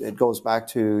this. It goes back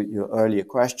to your earlier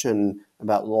question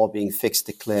about law being fixed,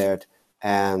 declared,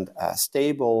 and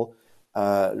stable.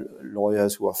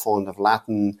 Lawyers who are fond of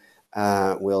Latin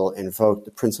will invoke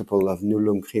the principle of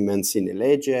nullum crimen sine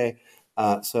lege.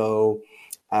 So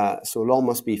So law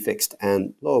must be fixed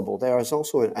and lawable. There is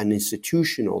also an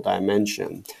institutional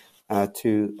dimension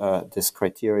to this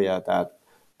criteria that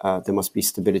there must be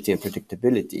stability and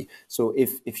predictability. So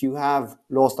if you have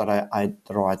laws that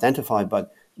are identified,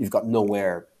 but you've got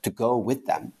nowhere to go with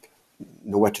them,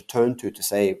 nowhere to turn to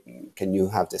say, can you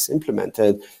have this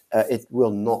implemented, it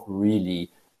will not really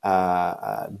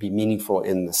be meaningful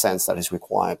in the sense that is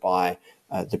required by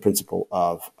the principle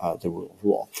of the rule of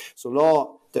law. So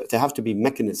law, there have to be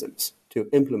mechanisms to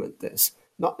implement this,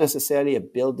 not necessarily a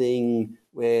building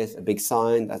with a big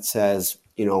sign that says,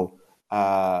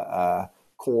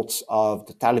 courts of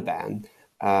the Taliban,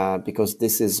 because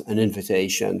this is an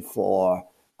invitation for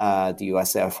the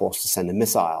US Air Force to send a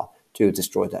missile to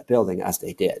destroy that building, as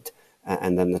they did.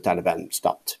 And then the Taliban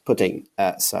stopped putting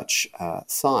such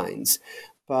signs.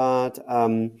 But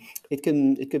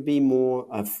it could be more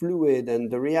fluid,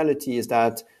 and the reality is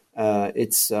that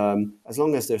it's as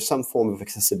long as there's some form of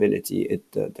accessibility,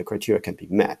 the criteria can be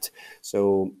met.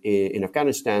 So in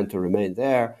Afghanistan, to remain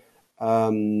there,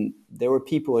 there were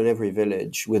people in every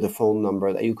village with a phone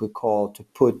number that you could call to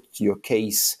put your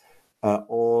case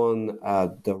on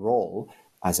the roll,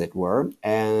 as it were,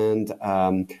 and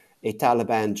a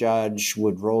Taliban judge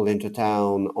would roll into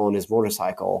town on his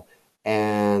motorcycle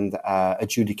and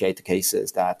adjudicate the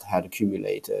cases that had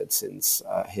accumulated since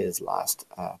his last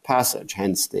passage,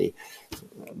 hence the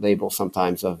label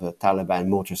sometimes of the Taliban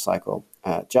motorcycle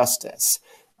justice.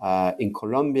 In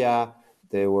Colombia,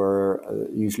 there were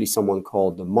usually someone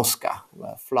called the Mosca,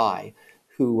 fly,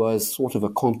 who was sort of a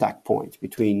contact point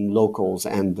between locals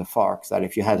and the FARC, that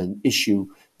if you had an issue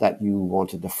that you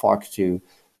wanted the FARC to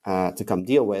come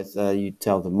deal with, you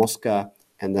tell the Mosca,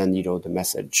 and then the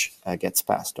message gets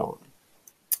passed on.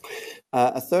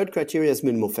 A third criteria is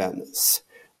minimal fairness.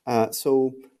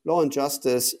 So law and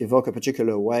justice evoke a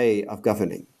particular way of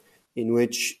governing in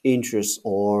which interests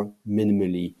are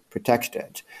minimally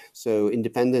protected. So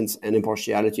independence and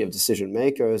impartiality of decision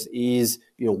makers is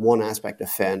one aspect of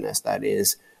fairness that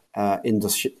is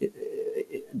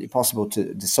impossible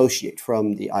to dissociate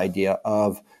from the idea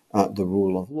of the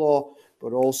rule of law,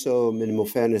 but also minimal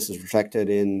fairness is reflected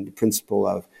in the principle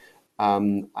of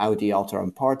audi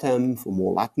alteram partem, for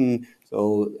more Latin,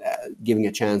 so giving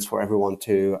a chance for everyone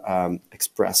to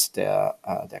express their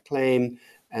claim,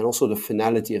 and also the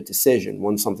finality of decision.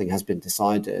 Once something has been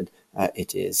decided,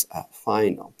 it is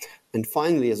final. And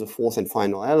finally, as a fourth and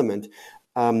final element,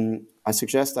 I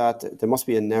suggest that there must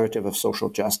be a narrative of social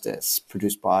justice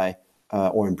produced by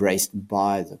or embraced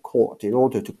by the court. In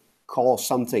order to call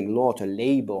something law, to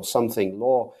label something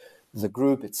law, the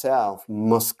group itself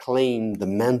must claim the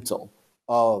mantle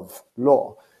of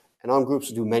law. And armed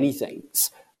groups do many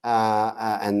things,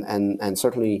 and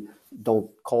certainly don't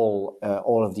call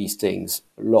all of these things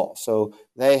law. So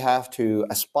they have to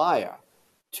aspire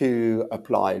to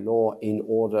apply law in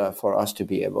order for us to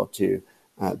be able to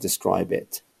describe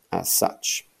it as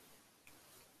such.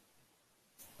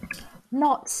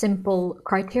 Not simple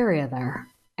criteria there,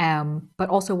 but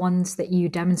also ones that you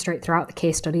demonstrate throughout the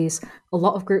case studies a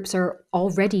lot of groups are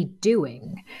already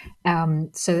doing.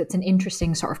 So it's an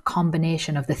interesting sort of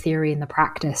combination of the theory and the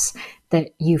practice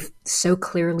that you've so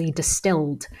clearly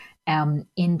distilled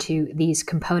into these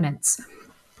components.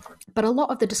 But a lot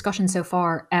of the discussion so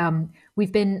far,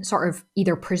 we've been sort of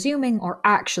either presuming or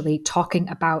actually talking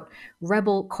about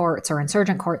rebel courts or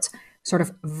insurgent courts sort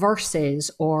of versus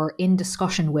or in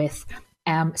discussion with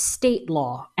state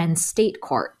law and state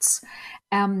courts.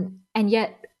 And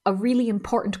yet a really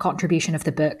important contribution of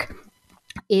the book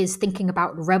is thinking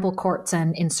about rebel courts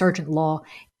and insurgent law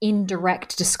in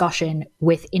direct discussion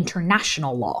with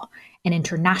international law and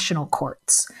international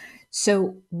courts.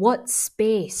 So what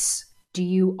space do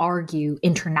you argue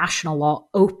international law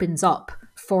opens up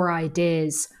for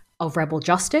ideas of rebel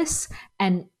justice,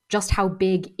 and just how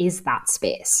big is that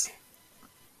space?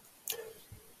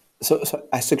 So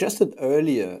I suggested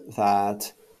earlier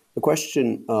that the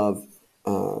question of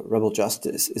rebel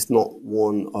justice is not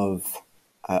one of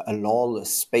a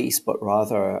lawless space, but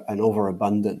rather an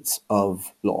overabundance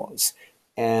of laws.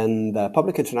 And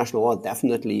public international law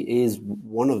definitely is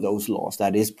one of those laws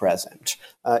that is present,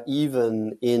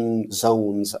 even in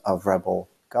zones of rebel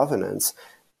governance.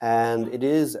 And it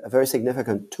is a very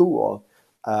significant tool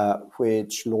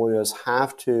which lawyers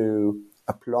have to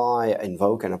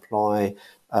invoke and apply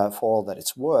for all that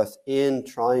it's worth in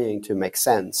trying to make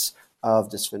sense of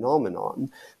this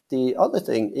phenomenon. The other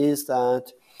thing is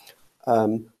that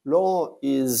law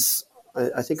is,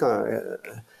 I think,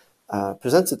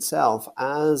 presents itself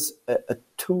as a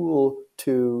tool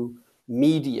to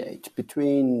mediate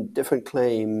between different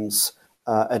claims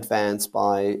advanced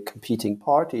by competing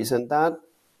parties, and that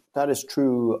that is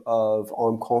true of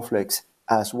armed conflicts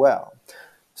as well.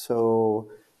 So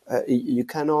you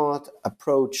cannot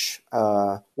approach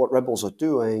what rebels are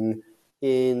doing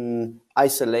in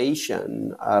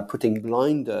isolation, putting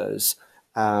blinders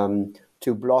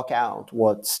to block out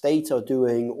what states are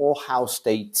doing or how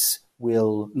states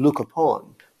will look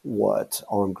upon what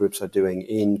armed groups are doing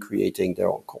in creating their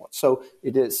own courts. So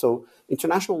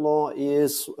international law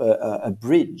is a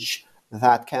bridge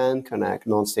that can connect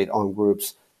non-state armed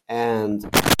groups and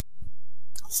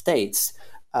states,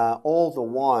 all the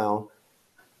while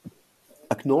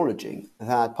acknowledging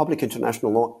that public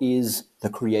international law is the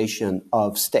creation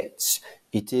of states.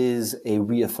 It is a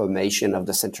reaffirmation of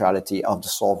the centrality of the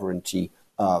sovereignty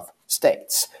of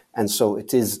states. And so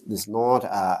it is not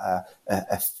a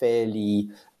fairly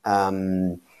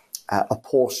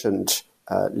apportioned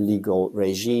legal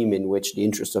regime in which the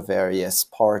interests of various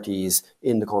parties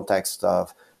in the context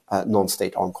of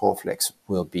non-state armed conflicts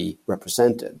will be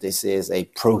represented. This is a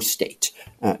pro-state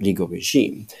legal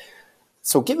regime.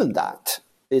 So given that,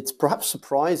 it's perhaps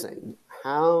surprising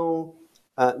how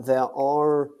there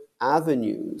are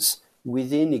avenues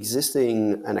within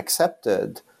existing and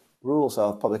accepted rules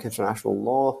of public international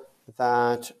law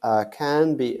that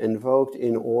can be invoked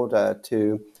in order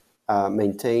to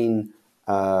maintain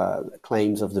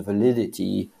claims of the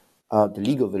validity, the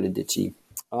legal validity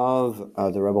of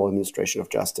the rebel administration of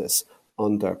justice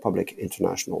under public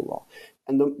international law.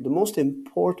 And the most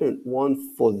important one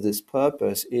for this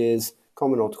purpose is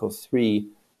Common Article 3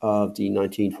 of the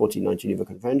 1949 Geneva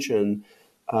Convention,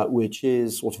 which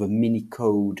is sort of a mini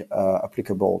code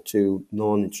applicable to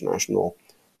non-international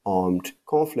armed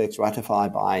conflicts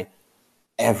ratified by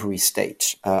every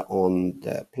state on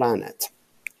the planet.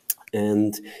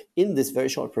 And in this very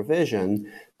short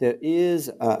provision, there is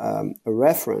a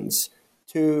reference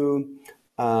to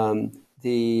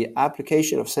the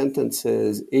application of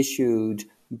sentences issued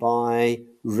by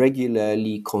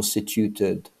regularly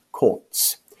constituted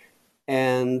courts.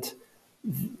 And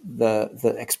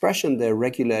the expression they're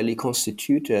regularly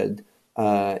constituted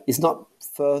is not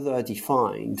further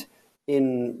defined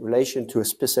in relation to a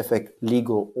specific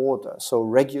legal order. So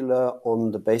regular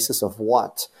on the basis of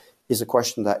what is a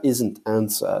question that isn't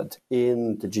answered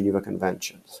in the Geneva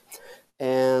Conventions.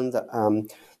 And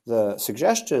the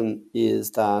suggestion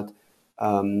is that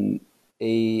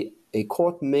a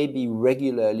court may be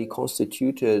regularly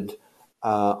constituted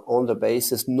on the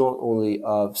basis not only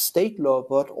of state law,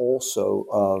 but also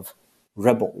of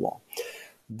rebel law.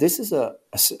 This is a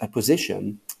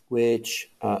position which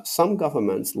some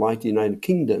governments, like the United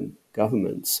Kingdom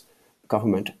government,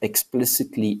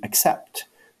 explicitly accept.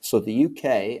 So the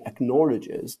UK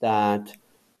acknowledges that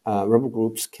rebel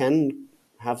groups can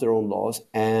have their own laws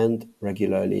and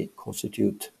regularly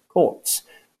constitute courts.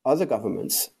 Other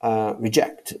governments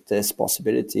reject this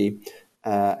possibility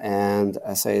and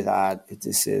say that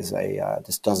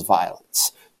this does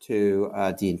violence to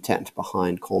the intent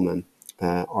behind Common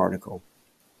Article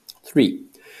 3.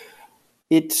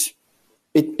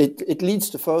 It leads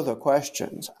to further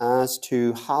questions as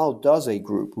to how does a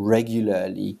group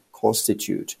regularly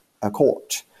constitute a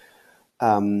court.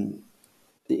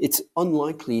 It's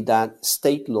unlikely that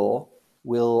state law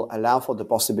will allow for the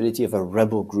possibility of a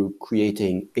rebel group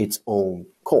creating its own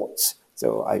courts.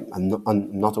 So I'm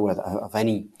not aware of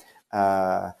any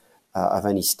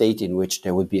state in which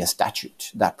there would be a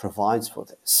statute that provides for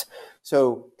this.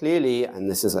 So clearly, and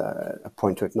this is a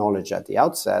point to acknowledge at the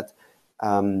outset,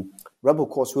 rebel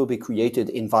courts will be created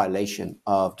in violation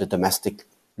of the domestic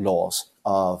laws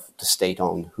of the state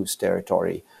on whose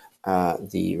territory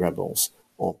the rebels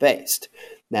are based.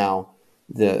 Now,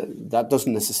 that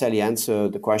doesn't necessarily answer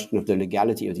the question of the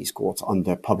legality of these courts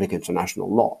under public international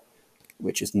law,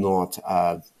 which is not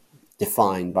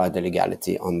defined by the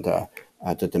legality under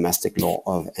the domestic law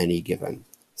of any given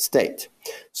state.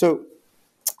 So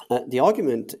the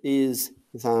argument is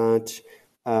that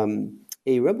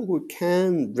a rebel group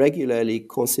can regularly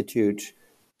constitute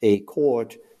a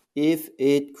court if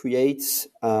it creates,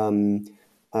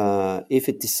 if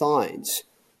it decides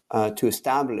to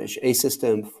establish a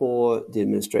system for the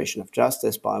administration of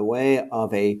justice by way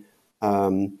of a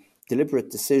deliberate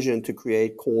decision to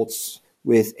create courts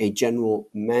with a general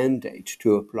mandate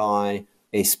to apply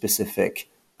a specific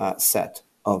set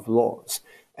of laws.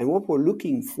 And what we're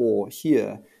looking for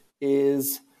here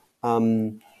is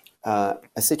a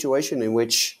situation in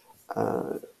which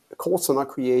courts are not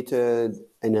created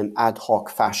in an ad hoc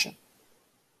fashion,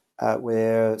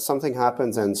 where something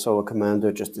happens and so a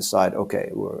commander just decides,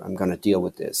 okay, I'm going to deal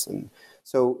with this. And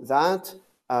so that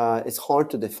is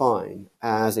hard to define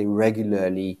as a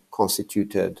regularly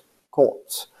constituted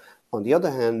court. On the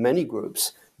other hand, many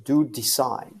groups do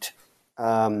decide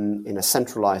in a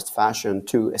centralized fashion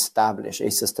to establish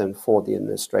a system for the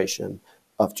administration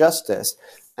of justice.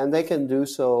 And they can do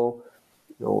so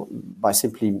by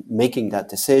simply making that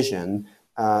decision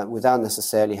without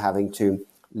necessarily having to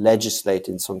legislate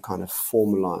in some kind of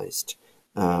formalized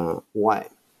way.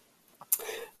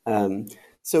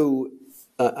 So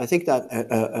I think that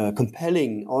a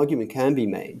compelling argument can be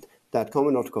made that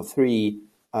Common Article 3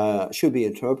 should be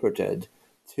interpreted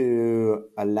to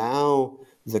allow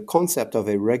the concept of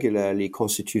a regularly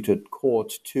constituted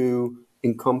court to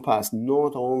encompass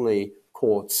not only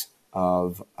courts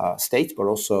of states, but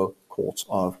also courts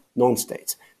of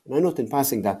non-states. And I note in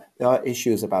passing that there are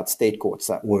issues about state courts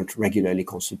that weren't regularly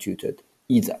constituted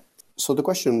either. So the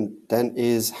question then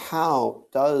is, how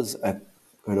does an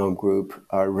armed group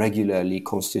regularly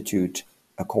constitute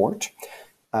a court?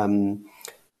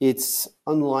 It's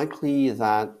unlikely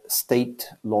that state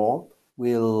law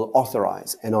will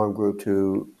authorize an armed group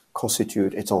to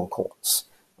constitute its own courts.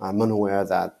 I'm unaware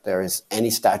that there is any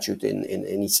statute in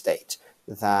any state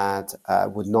that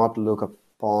would not look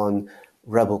upon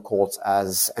rebel courts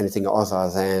as anything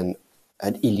other than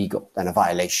an illegal, than a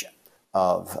violation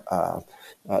of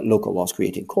local laws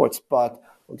creating courts. But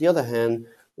on the other hand,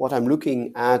 what I'm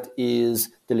looking at is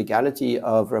the legality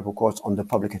of rebel courts under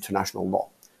public international law,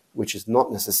 which is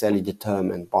not necessarily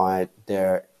determined by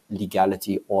their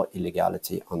legality or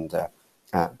illegality under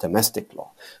domestic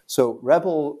law. So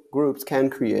rebel groups can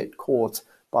create courts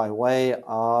by way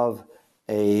of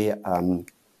a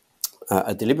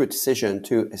deliberate decision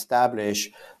to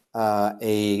establish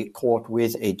a court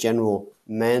with a general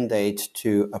mandate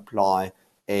to apply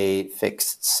a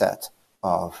fixed set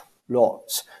of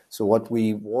laws. So what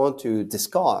we want to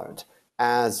discard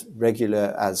as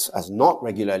not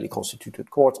regularly constituted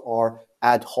courts are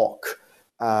ad hoc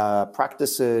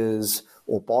practices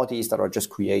or bodies that are just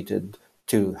created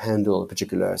to handle a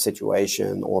particular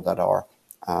situation or that are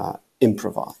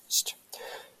improvised.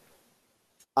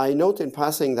 I note in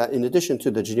passing that in addition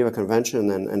to the Geneva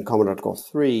Convention and Common Article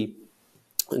 3,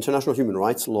 international human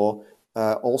rights law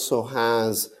also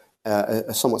has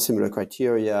a somewhat similar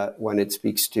criteria when it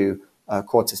speaks to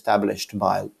courts established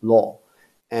by law.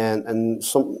 And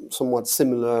somewhat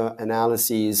similar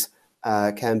analyses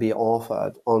can be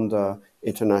offered under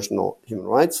international human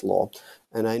rights law.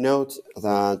 And I note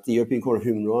that the European Court of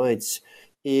Human Rights,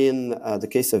 in the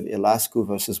case of Ilascu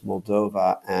versus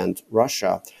Moldova and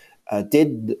Russia,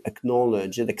 did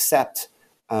accept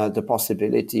the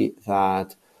possibility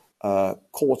that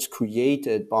courts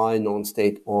created by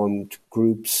non-state armed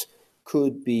groups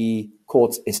could be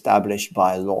courts established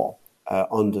by law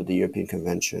under the European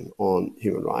Convention on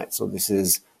Human Rights. So this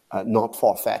is not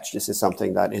far-fetched. This is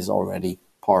something that is already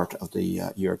part of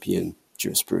the European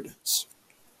jurisprudence.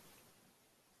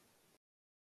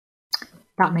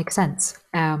 That makes sense.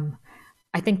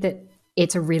 I think that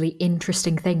it's a really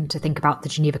interesting thing to think about the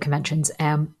Geneva Conventions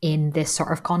in this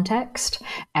sort of context,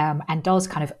 and does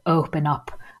kind of open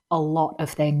up a lot of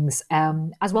things,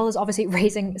 as well as obviously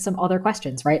raising some other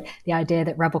questions, right? The idea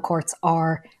that rebel courts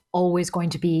are always going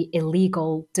to be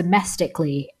illegal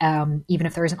domestically, even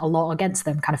if there isn't a law against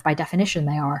them, kind of by definition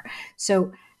they are.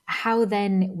 So how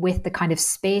then, with the kind of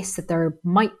space that there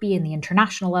might be in the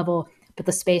international level, but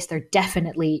the space there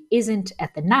definitely isn't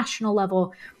at the national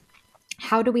level,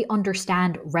 how do we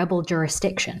understand rebel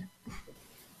jurisdiction?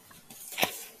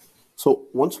 So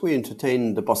once we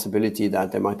entertain the possibility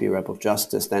that there might be rebel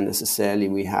justice, then necessarily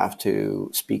we have to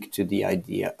speak to the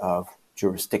idea of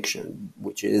jurisdiction,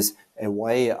 which is a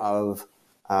way of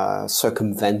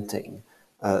circumventing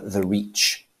the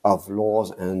reach of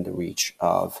laws and the reach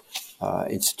of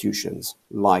institutions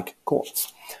like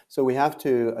courts. So we have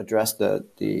to address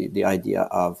the idea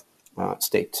of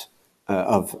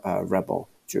rebel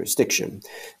jurisdiction,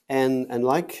 and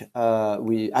like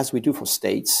as we do for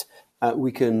states,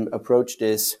 we can approach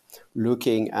this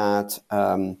looking at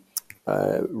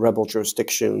rebel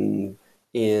jurisdiction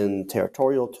in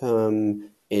territorial terms,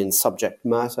 in subject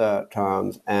matter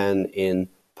terms, and in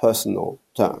personal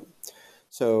terms.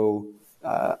 So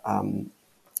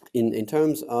in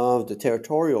terms of the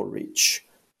territorial reach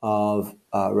of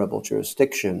rebel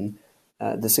jurisdiction,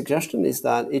 the suggestion is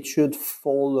that it should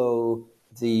follow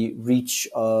the reach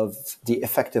of the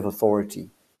effective authority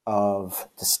of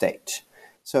the state.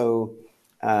 So,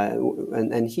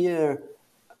 and here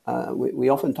we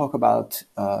often talk about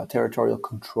territorial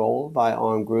control by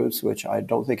armed groups, which I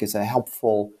don't think is a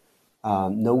helpful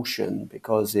notion,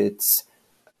 because it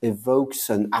evokes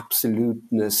an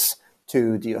absoluteness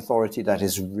to the authority that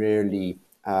is rarely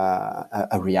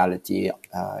a reality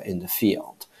in the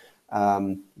field.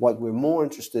 What we're more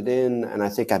interested in, and I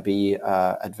think I'd be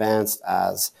advanced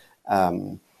as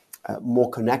more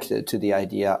connected to the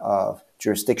idea of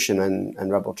jurisdiction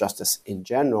and rebel justice in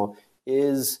general,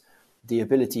 is the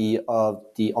ability of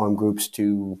the armed groups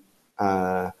to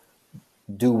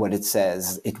do what it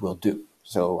says it will do.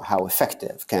 So how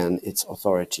effective can its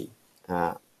authority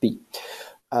be?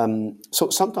 So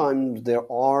sometimes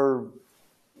there are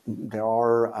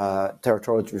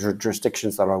territorial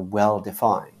jurisdictions that are well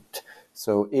defined.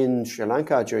 So in Sri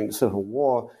Lanka during the Civil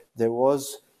War, there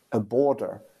was a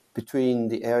border between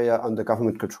the area under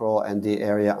government control and the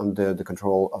area under the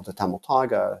control of the Tamil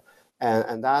Tiger.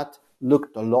 And that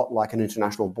looked a lot like an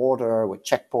international border with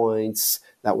checkpoints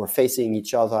that were facing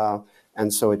each other.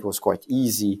 And so it was quite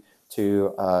easy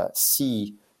to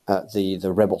see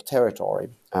the rebel territory,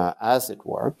 as it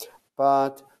were.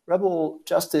 But rebel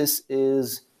justice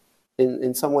is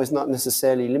in some ways not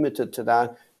necessarily limited to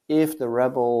that if the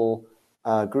rebel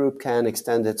group can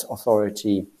extend its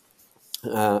authority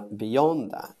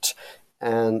beyond that.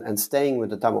 And staying with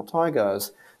the Tamil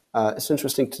Tigers, it's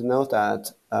interesting to note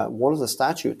that one of the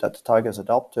statutes that the Tigers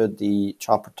adopted, the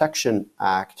Child Protection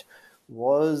Act,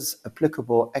 was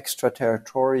applicable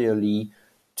extraterritorially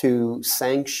to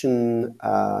sanction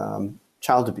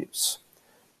child abuse.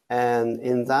 And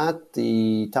in that,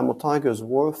 the Tamil Tigers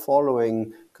were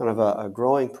following kind of a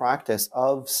growing practice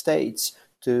of states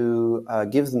to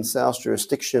give themselves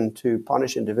jurisdiction to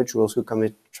punish individuals who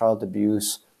commit child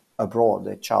abuse abroad,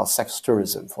 like child sex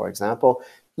tourism, for example,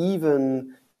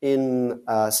 even in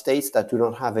states that do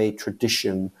not have a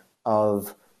tradition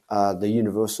of the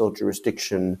universal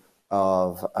jurisdiction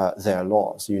of their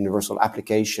laws, the universal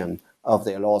application of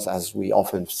their laws, as we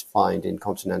often find in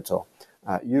continental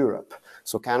Europe.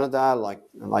 So Canada,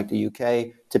 like the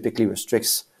UK, typically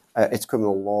restricts its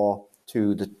criminal law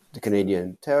to the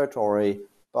Canadian territory,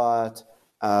 but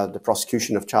the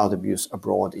prosecution of child abuse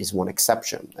abroad is one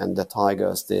exception, and the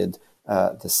Tigers did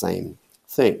the same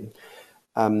thing.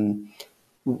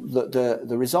 The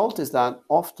result is that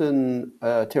often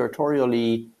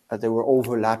territorially there were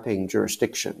overlapping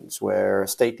jurisdictions where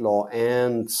state law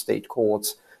and state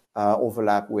courts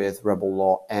overlap with rebel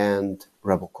law and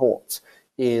rebel courts.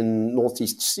 In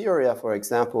northeast Syria, for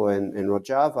example, in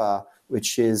Rojava,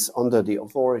 which is under the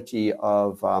authority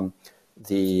of the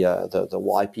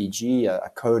YPG,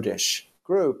 a Kurdish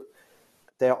group,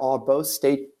 there are both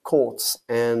state courts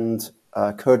and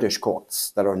Kurdish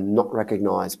courts that are not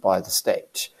recognized by the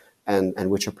state and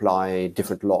which apply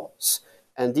different laws.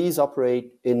 And these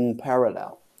operate in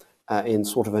parallel, in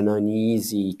sort of an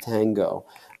uneasy tango.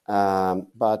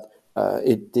 But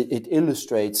it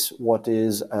illustrates what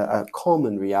is a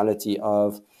common reality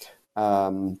of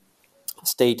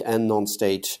state and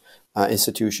non-state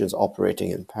institutions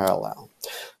operating in parallel.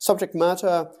 Subject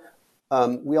matter,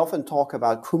 we often talk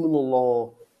about criminal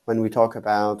law when we talk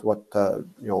about what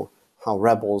how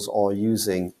rebels are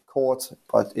using courts,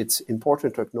 but it's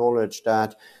important to acknowledge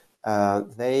that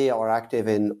they are active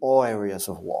in all areas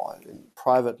of law, in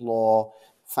private law,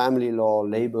 family law,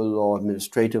 labor law,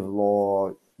 administrative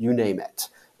law, you name it.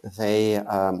 They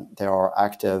are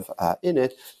active in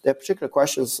it. There are particular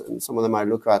questions, and some of them I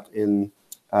look at in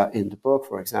the book.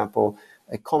 For example,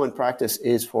 a common practice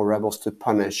is for rebels to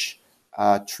punish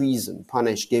treason,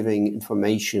 punish giving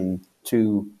information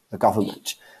to the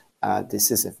government. This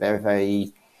is a very,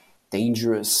 very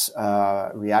dangerous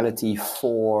reality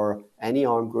for any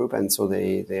armed group, and so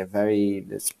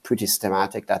it's pretty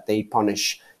systematic that they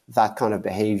punish that kind of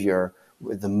behavior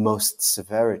with the most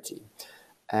severity.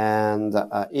 And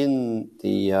in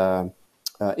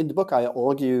the book, I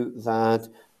argue that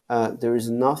there is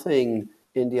nothing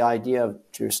in the idea of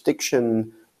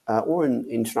jurisdiction or in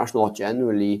international law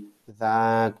generally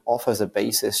that offers a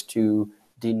basis to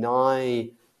deny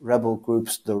rebel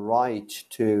groups the right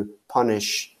to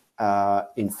punish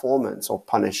informants or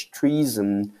punish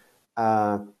treason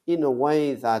in a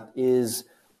way that is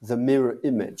the mirror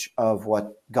image of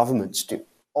what governments do.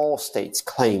 All states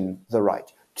claim the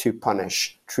right to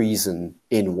punish treason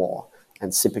in war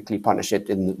and typically punish it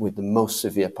with the most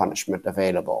severe punishment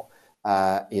available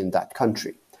in that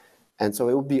country. And so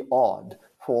it would be odd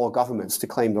for governments to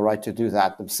claim the right to do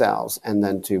that themselves and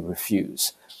then to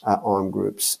refuse armed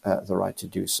groups the right to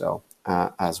do so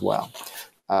as well.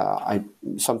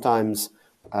 Sometimes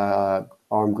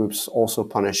armed groups also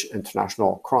punish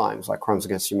international crimes, like crimes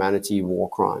against humanity, war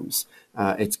crimes.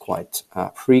 It's quite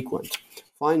frequent.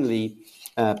 Finally,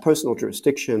 personal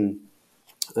jurisdiction,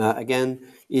 again,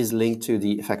 is linked to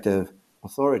the effective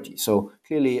authority. So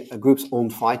clearly, a group's own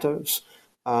fighters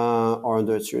are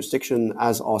under its jurisdiction,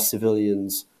 as are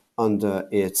civilians under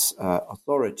its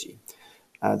authority.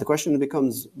 the question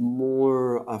becomes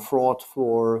more fraught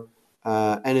for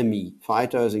enemy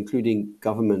fighters, including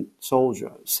government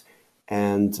soldiers.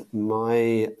 And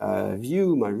my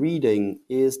my reading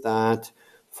is that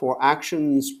for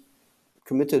actions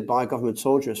committed by government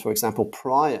soldiers, for example,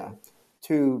 prior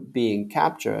to being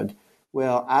captured,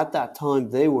 well, at that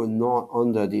time, they were not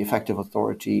under the effective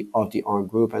authority of the armed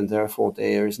group, and therefore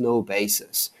there is no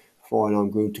basis for an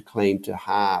armed group to claim to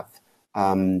have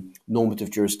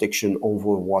normative jurisdiction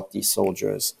over what these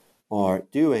soldiers are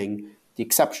doing. The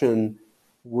exception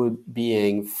would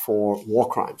being for war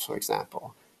crimes, for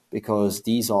example, because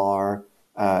these are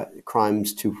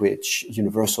crimes to which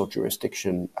universal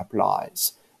jurisdiction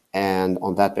applies. And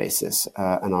on that basis,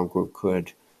 an armed group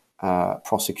could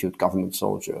prosecute government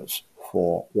soldiers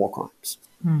for war crimes.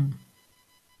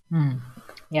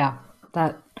 Yeah,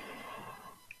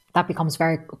 that becomes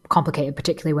very complicated,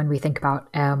 particularly when we think about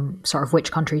sort of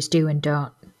which countries do and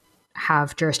don't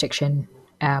have jurisdiction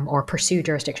or pursue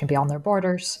jurisdiction beyond their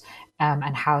borders,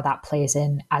 and how that plays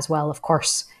in as well. Of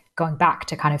course, going back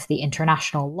to kind of the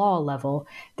international law level,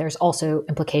 there's also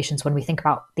implications when we think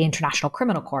about the International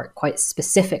Criminal Court quite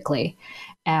specifically.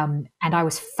 And I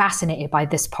was fascinated by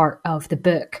this part of the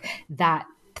book that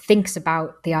thinks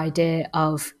about the idea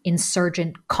of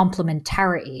insurgent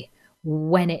complementarity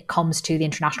when it comes to the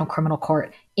International Criminal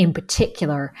Court, in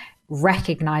particular,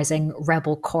 recognizing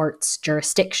rebel courts'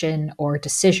 jurisdiction or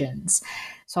decisions.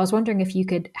 So I was wondering if you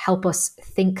could help us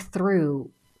think through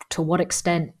to what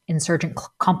extent insurgent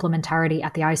complementarity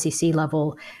at the ICC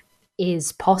level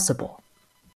is possible.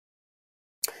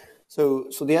 So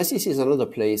the ICC is another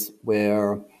place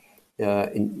where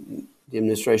in the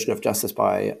administration of justice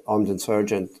by armed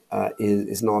insurgent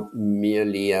is not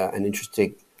merely an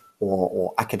interesting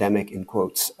or academic, in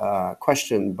quotes,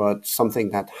 question, but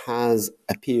something that has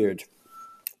appeared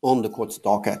on the court's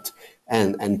docket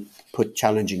and put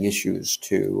challenging issues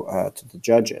to the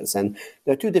judges. And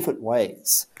there are two different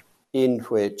ways in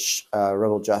which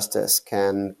rebel justice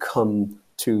can come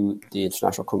to the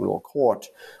International Criminal Court.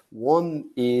 One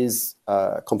is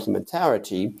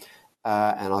complementarity,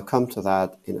 and I'll come to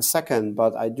that in a second,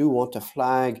 but I do want to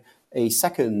flag a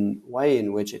second way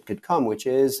in which it could come, which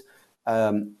is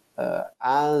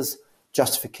as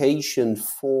justification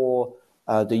for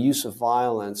the use of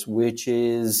violence, which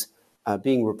is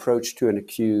being reproached to an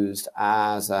accused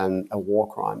as a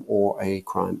war crime or a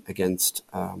crime against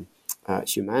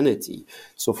humanity.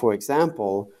 So, for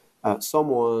example,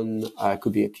 someone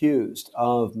could be accused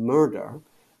of murder,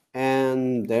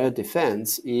 and their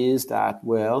defense is that,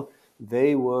 well,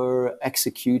 they were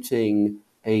executing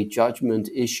a judgment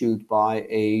issued by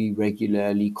a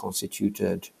regularly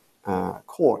constituted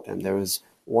court. And there is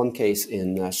one case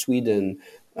in Sweden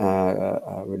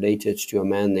related to a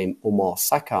man named Omar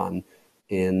Sakan,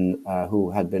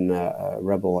 who had been a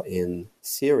rebel in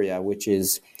Syria, which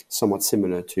is somewhat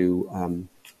similar to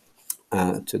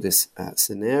this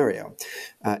scenario.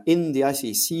 In the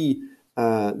ICC,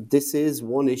 this is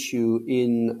one issue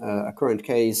in a current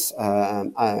case,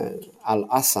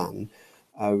 Al-Hassan,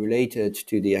 related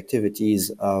to the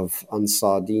activities of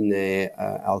Ansar Dine,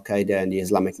 Al-Qaeda, and the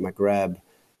Islamic Maghreb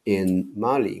in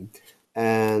Mali.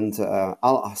 And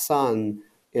Al-Hassan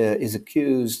is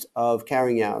accused of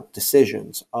carrying out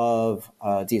decisions of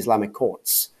the Islamic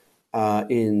courts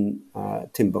in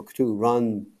Timbuktu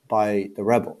run by the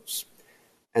rebels.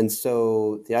 And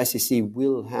so the ICC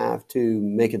will have to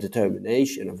make a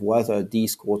determination of whether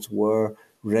these courts were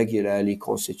regularly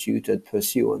constituted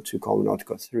pursuant to Common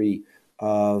Article 3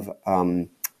 of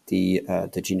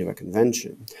the Geneva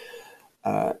Convention.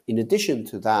 In addition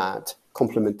to that,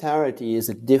 complementarity is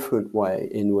a different way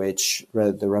in which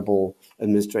the rebel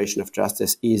administration of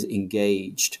justice is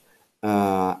engaged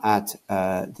at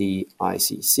the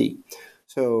ICC.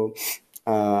 So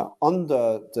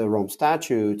under the Rome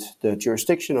Statute, the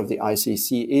jurisdiction of the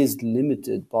ICC is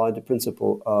limited by the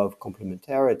principle of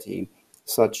complementarity,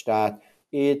 such that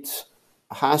it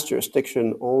has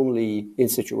jurisdiction only in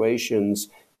situations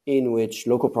in which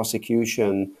local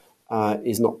prosecution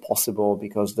is not possible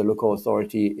because the local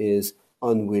authority is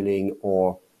unwilling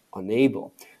or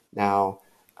unable. Now,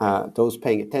 those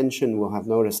paying attention will have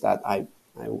noticed that I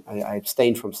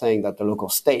abstained from saying that the local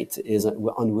state is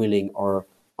unwilling or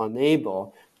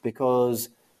unable, because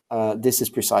this is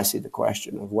precisely the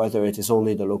question of whether it is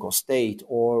only the local state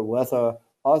or whether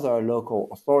other local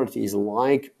authorities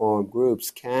like armed groups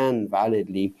can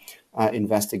validly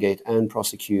investigate and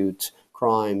prosecute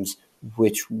crimes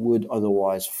which would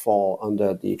otherwise fall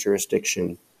under the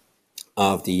jurisdiction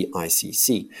of the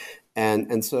ICC.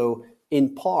 And so,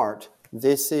 in part,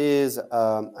 this is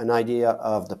an idea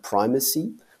of the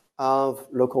primacy of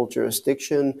local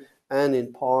jurisdiction, and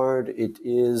in part it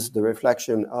is the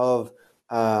reflection of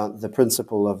the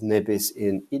principle of nebis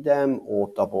in idem,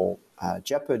 or double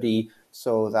jeopardy,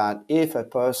 so that if a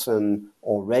person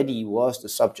already was the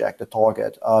subject, the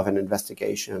target of an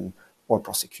investigation or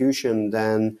prosecution,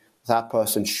 then that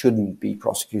person shouldn't be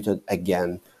prosecuted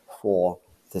again for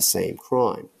the same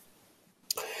crime.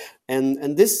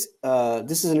 And this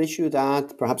is an issue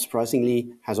that, perhaps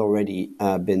surprisingly, has already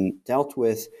been dealt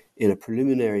with in a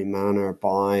preliminary manner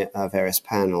by various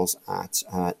panels at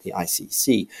the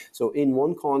ICC. So in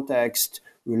one context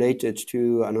related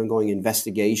to an ongoing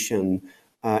investigation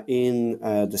in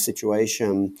the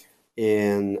situation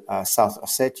in South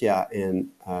Ossetia in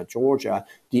Georgia,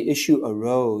 the issue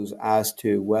arose as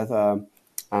to whether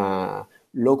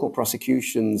local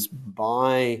prosecutions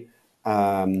by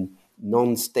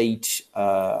non-state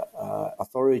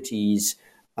authorities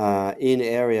in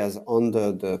areas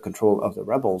under the control of the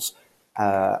rebels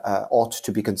ought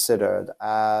to be considered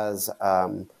as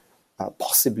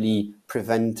possibly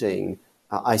preventing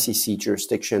ICC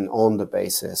jurisdiction on the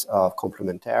basis of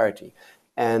complementarity.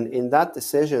 And in that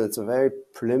decision, it's a very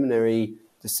preliminary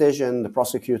decision. The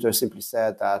prosecutor simply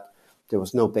said that there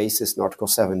was no basis in Article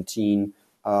 17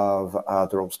 of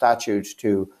the Rome Statute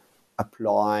to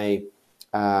apply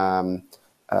the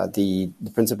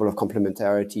principle of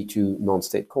complementarity to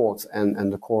non-state courts,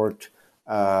 and the court,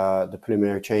 the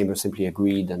preliminary chamber, simply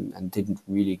agreed and didn't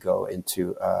really go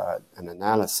into an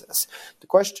analysis. The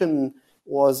question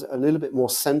was a little bit more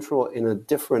central in a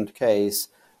different case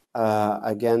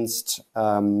against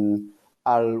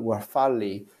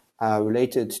al-Warfali,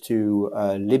 related to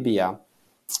Libya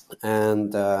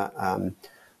and a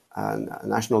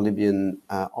national Libyan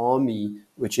army,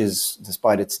 which is,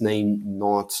 despite its name,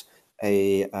 not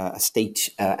a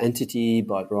state entity,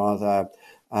 but rather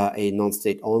a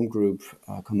non-state armed group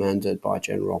commanded by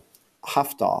General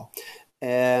Haftar.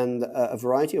 And a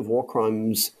variety of war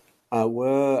crimes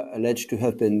were alleged to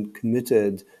have been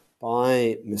committed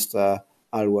by Mr.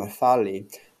 al-Warfali,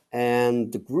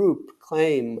 and the group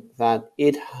claimed that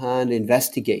it had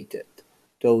investigated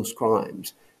those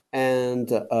crimes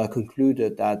and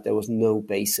concluded that there was no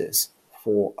basis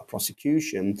for a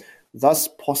prosecution, thus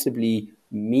possibly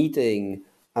meeting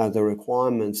the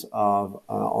requirements of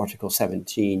Article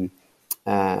 17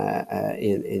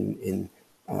 in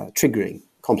triggering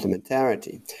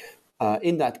complementarity.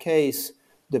 In that case,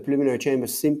 the preliminary chamber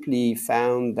simply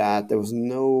found that there was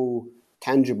no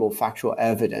tangible factual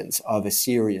evidence of a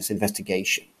serious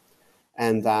investigation,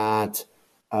 and that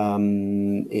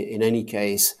in any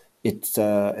case,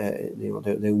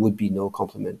 there would be no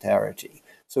complementarity.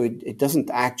 So it doesn't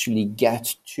actually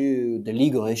get to the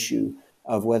legal issue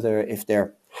of whether, if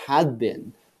there had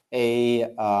been a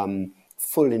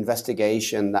full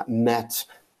investigation that met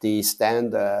the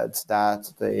standards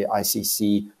that the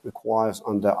ICC requires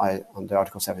under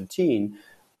Article 17,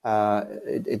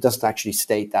 it doesn't actually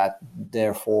state that,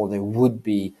 therefore, there would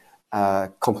be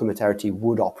complementarity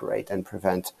would operate and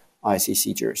prevent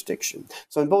ICC jurisdiction.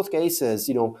 So in both cases,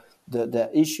 the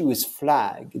issue is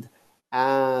flagged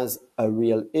as a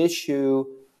real issue,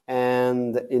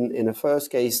 and in the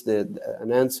first case,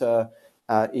 an answer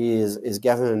is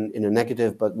given in a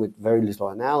negative but with very little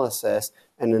analysis,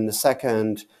 and in the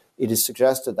second, it is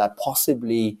suggested that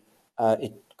possibly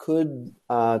it could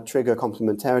trigger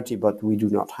complementarity, but we do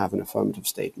not have an affirmative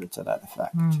statement to that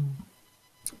effect.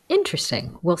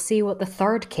 Interesting. We'll see what the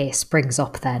third case brings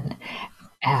up then.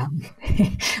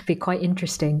 Be quite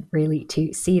interesting, really,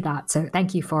 to see that. So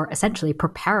thank you for essentially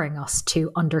preparing us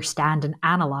to understand and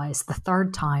analyze the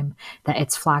third time that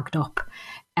it's flagged up.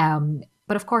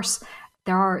 But of course,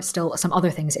 there are still some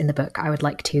other things in the book I would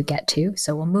like to get to.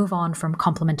 So we'll move on from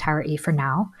complementarity for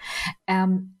now.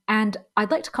 And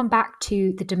I'd like to come back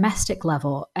to the domestic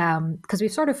level, because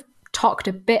we've sort of talked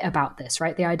a bit about this,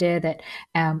 right? The idea that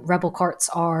rebel courts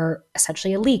are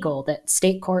essentially illegal, that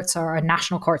state courts or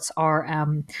national courts are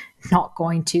not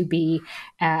going to be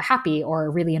happy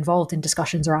or really involved in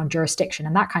discussions around jurisdiction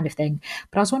and that kind of thing.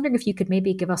 But I was wondering if you could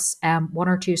maybe give us one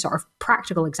or two sort of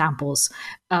practical examples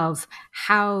of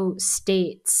how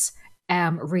states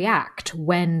react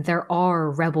when there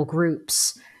are rebel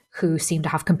groups who seem to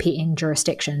have competing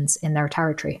jurisdictions in their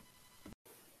territory.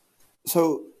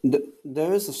 So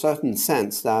there is a certain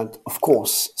sense that, of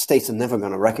course, states are never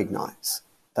going to recognize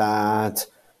that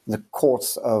the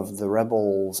courts of the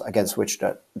rebels against which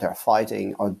they're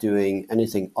fighting are doing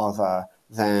anything other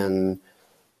than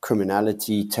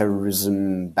criminality,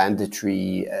 terrorism,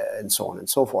 banditry, and so on and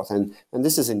so forth. And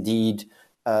this is indeed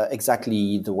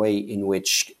exactly the way in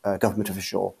which government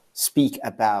officials speak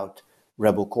about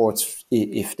rebel courts,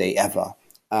 if they ever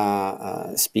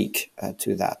speak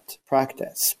to that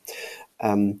practice.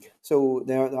 So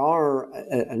there are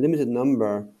a limited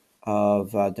number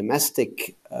of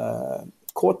domestic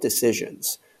court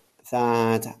decisions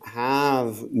that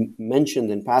have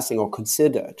mentioned in passing or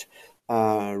considered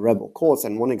rebel courts.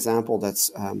 And one example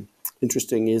that's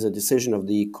interesting is a decision of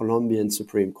the Colombian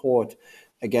Supreme Court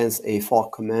against a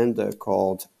FARC commander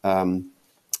called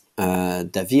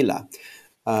Davila,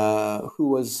 who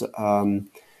was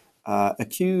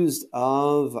accused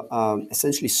of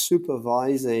essentially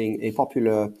supervising a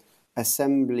popular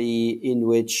assembly in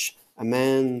which a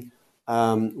man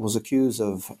was accused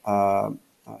of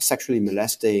sexually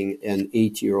molesting an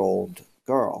 8-year-old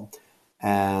girl,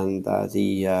 and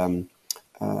the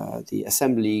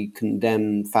assembly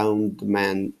found the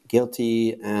man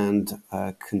guilty and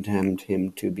condemned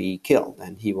him to be killed,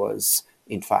 and he was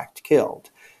in fact killed.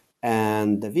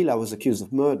 And Davila was accused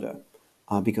of murder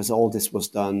because all this was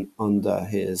done under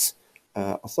his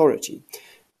authority.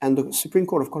 And the Supreme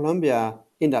Court of Colombia,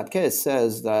 in that case,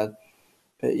 says that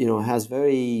has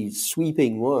very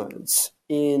sweeping words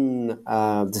in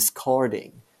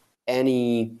discarding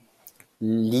any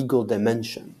legal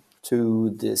dimension to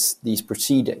these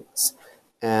proceedings,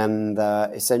 and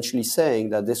essentially saying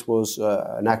that this was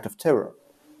an act of terror,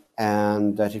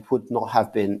 and that it would not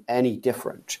have been any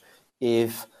different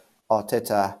if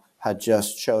Arteta had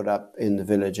just showed up in the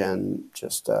village and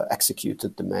just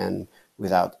executed the man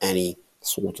without any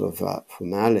sort of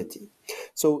formality.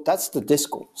 So that's the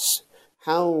discourse.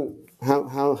 How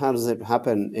does it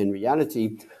happen in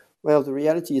reality? Well, the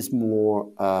reality is more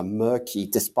murky,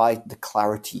 despite the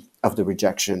clarity of the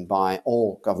rejection by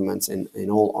all governments in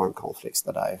all armed conflicts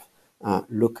that I've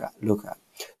look at.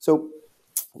 So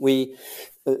we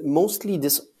mostly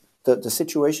the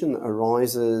situation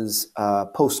arises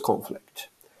post-conflict,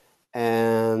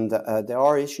 and there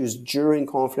are issues during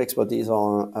conflicts, but these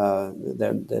are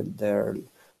they're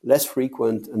less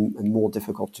frequent and more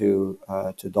difficult to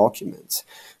document.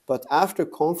 But after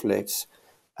conflicts,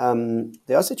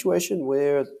 there are situations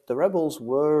where the rebels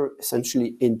were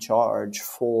essentially in charge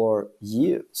for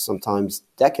years, sometimes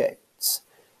decades,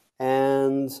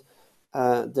 and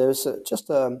there's just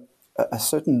a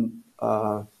certain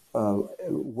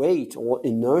weight or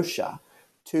inertia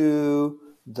to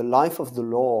the life of the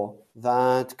law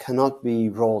that cannot be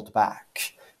rolled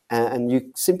back, and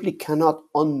you simply cannot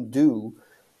undo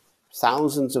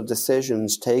thousands of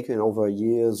decisions taken over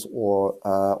years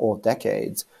or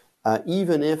decades,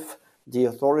 even if the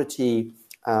authority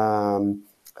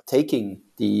taking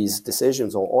these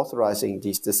decisions or authorizing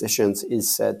these decisions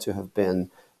is said to have been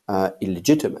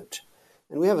illegitimate.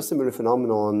 And we have a similar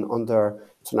phenomenon under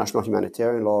international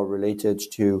humanitarian law related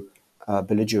to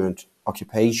belligerent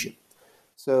occupation.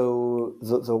 So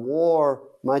the war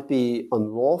might be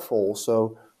unlawful,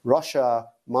 so Russia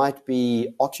might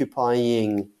be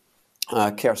occupying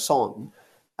Kherson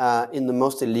in the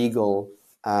most illegal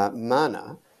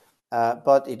manner,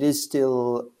 but it is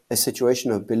still a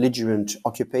situation of belligerent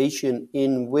occupation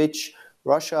in which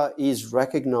Russia is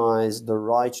recognized the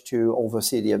right to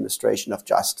oversee the administration of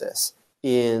justice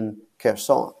in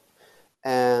Kherson.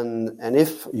 And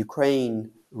if Ukraine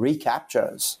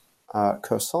recaptures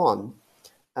Kherson,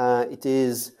 it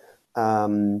is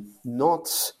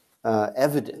not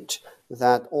evident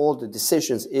that all the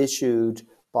decisions issued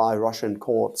by Russian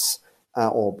courts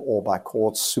or by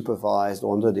courts supervised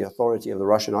or under the authority of the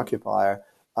Russian occupier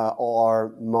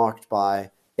are marked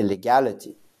by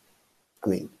illegality. I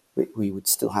mean, we would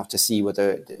still have to see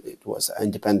whether it was an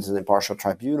independent and impartial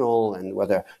tribunal and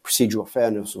whether procedural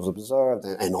fairness was observed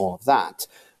and all of that.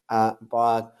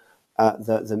 But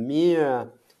the mere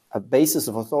basis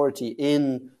of authority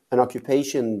in an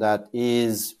occupation that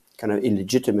is kind of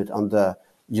illegitimate under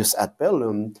jus ad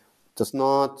bellum does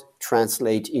not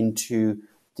translate into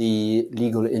the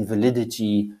legal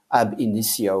invalidity ab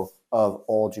initio of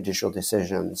all judicial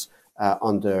decisions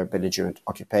under belligerent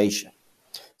occupation.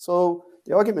 So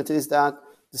the argument is that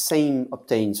the same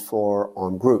obtains for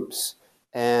armed groups,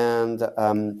 and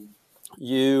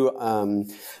you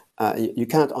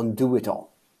cannot undo it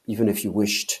all, even if you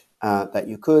wished that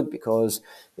you could, because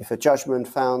if a judgment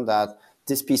found that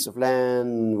this piece of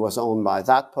land was owned by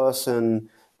that person,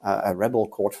 a rebel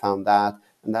court found that,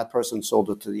 and that person sold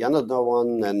it to the other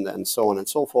one, and so on and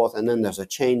so forth, and then there's a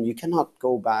chain. You cannot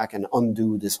go back and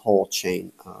undo this whole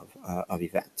chain of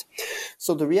event.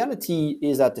 So the reality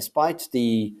is that despite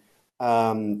the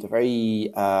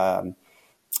very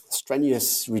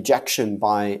strenuous rejection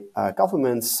by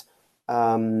governments,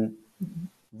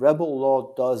 rebel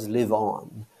law does live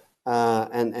on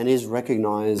and is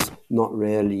recognized not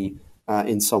rarely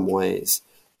in some ways.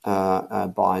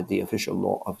 by the official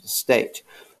law of the state.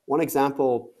 One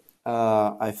example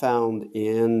I found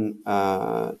in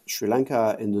Sri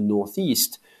Lanka in the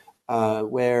northeast,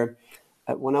 where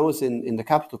when I was in the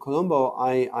capital, Colombo,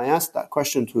 I asked that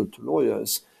question to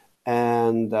lawyers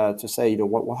and to say,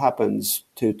 what happens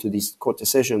to these court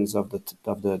decisions of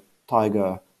the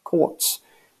Tiger courts,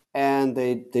 and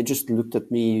they just looked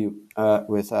at me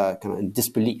with kind of in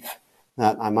disbelief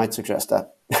that I might suggest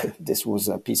that this was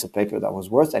a piece of paper that was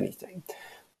worth anything.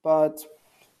 But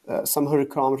some 100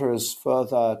 kilometers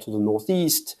further to the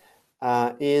northeast,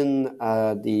 in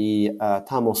the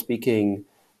Tamil-speaking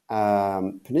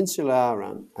peninsula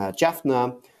around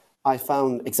Jaffna, I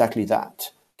found exactly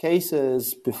that.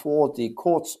 Cases before the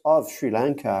courts of Sri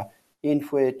Lanka in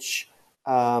which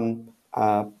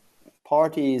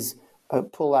parties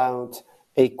pull out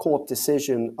a court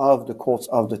decision of the courts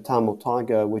of the Tamil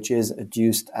Tiger, which is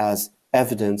adduced as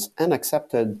evidence and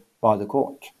accepted by the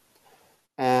court.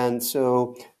 And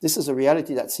so this is a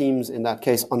reality that seems, in that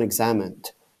case,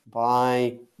 unexamined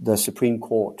by the Supreme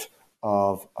Court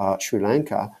of Sri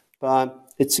Lanka. But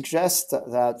it suggests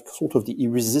that sort of the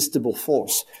irresistible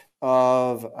force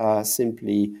of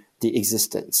simply the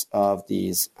existence of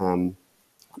these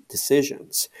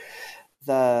decisions.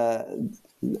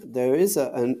 There is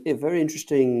a very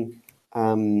interesting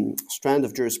strand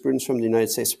of jurisprudence from the United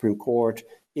States Supreme Court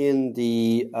in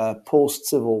the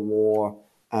post-Civil War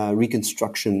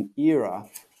Reconstruction era,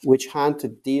 which had to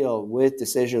deal with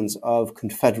decisions of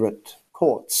Confederate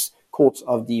courts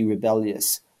of the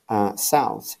rebellious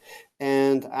South.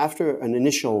 And after an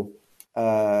initial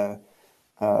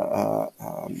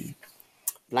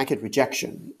blanket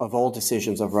rejection of all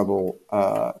decisions of rebel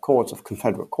courts, of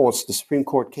Confederate courts, the Supreme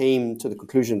Court came to the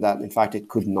conclusion that, in fact, it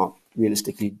could not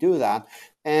realistically do that,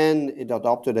 and it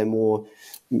adopted a more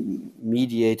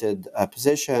mediated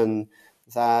position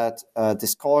that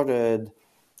discarded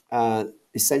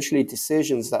essentially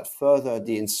decisions that furthered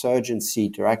the insurgency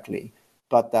directly,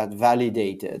 but that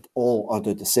validated all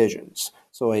other decisions.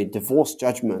 So a divorce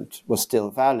judgment was still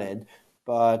valid,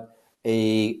 but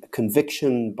a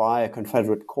conviction by a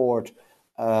Confederate court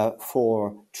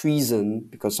for treason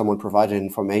because someone provided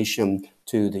information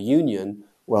to the Union,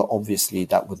 well, obviously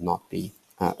that would not be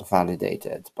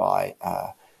validated by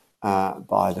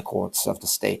the courts of the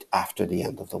state after the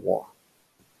end of the war.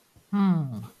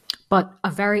 But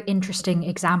a very interesting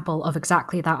example of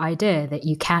exactly that idea, that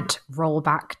you can't roll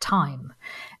back time,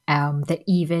 that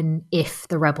even if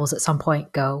the rebels at some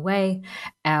point go away,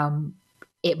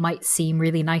 it might seem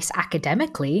really nice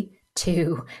academically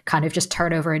to kind of just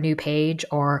turn over a new page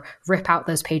or rip out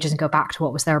those pages and go back to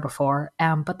what was there before.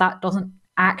 But that doesn't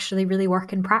actually really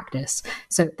work in practice.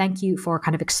 So thank you for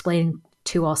kind of explaining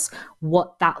to us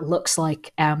what that looks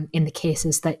like in the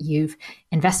cases that you've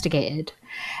investigated.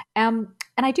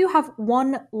 And I do have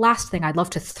one last thing I'd love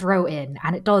to throw in,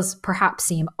 and it does perhaps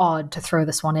seem odd to throw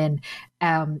this one in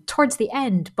towards the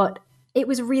end, but it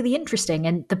was really interesting,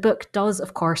 and the book does,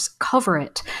 of course, cover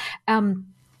it.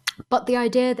 But the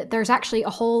idea that there's actually a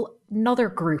whole another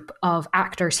group of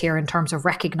actors here in terms of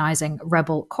recognizing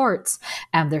rebel courts.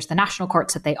 There's the national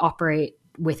courts that they operate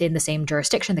within the same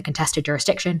jurisdiction, the contested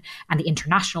jurisdiction, and the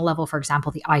international level, for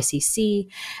example, the ICC.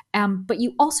 But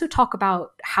you also talk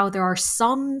about how there are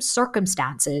some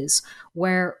circumstances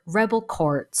where rebel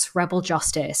courts, rebel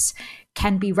justice,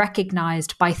 can be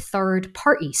recognized by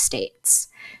third-party states.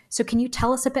 So can you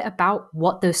tell us a bit about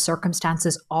what those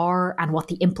circumstances are and what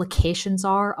the implications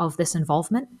are of this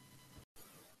involvement?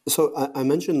 So I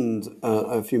mentioned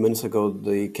a few minutes ago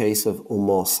the case of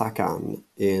Omar Sakan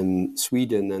in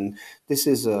Sweden, and this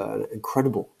is an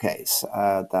incredible case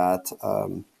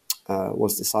that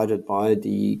was decided by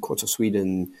the courts of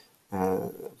Sweden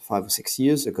 5 or 6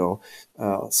 years ago.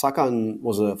 Sakan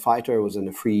was a fighter, was in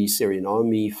the Free Syrian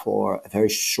Army for a very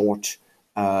short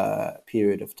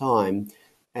period of time,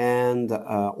 and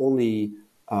only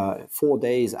 4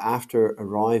 days after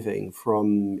arriving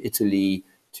from Italy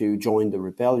to join the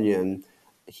rebellion,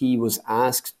 he was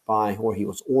asked he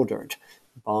was ordered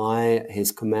by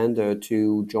his commander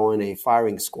to join a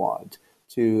firing squad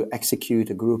to execute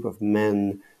a group of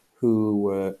men who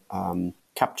were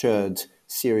captured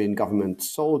Syrian government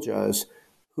soldiers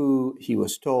who, he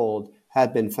was told,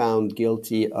 had been found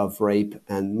guilty of rape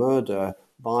and murder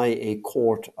by a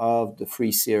court of the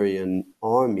Free Syrian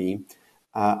Army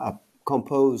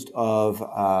composed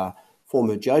of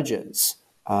former judges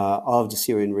of the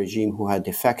Syrian regime who had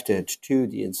defected to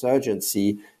the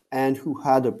insurgency and who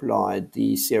had applied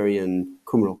the Syrian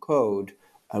criminal code,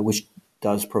 which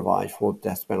does provide for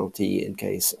death penalty in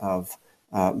case of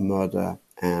murder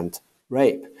and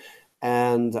rape.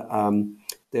 And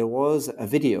there was a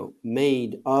video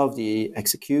made of the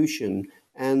execution,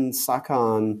 and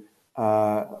Sakhan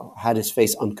had his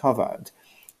face uncovered.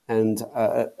 And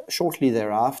shortly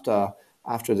thereafter,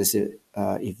 after this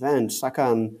event,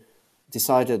 Sakhan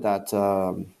decided that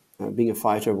being a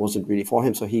fighter wasn't really for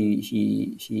him. So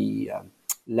he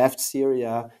left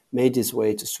Syria, made his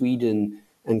way to Sweden,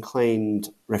 and claimed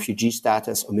refugee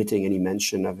status, omitting any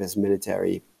mention of his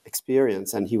military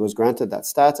experience. And he was granted that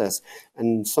status.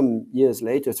 And some years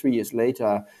later, 3 years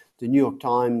later, the New York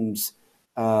Times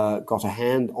got a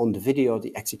hand on the video of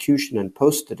the execution and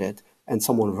posted it, and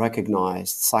someone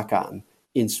recognized Sakhan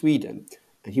in Sweden.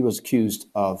 And he was accused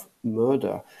of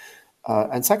murder.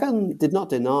 And Sakhan did not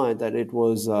deny that it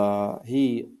was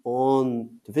he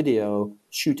on the video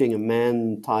shooting a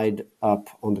man tied up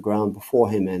on the ground before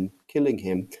him and killing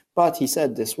him. But he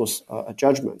said this was a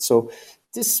judgment. So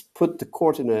this put the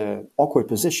court in an awkward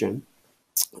position,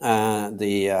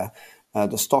 the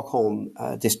Stockholm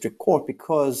District Court,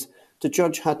 because the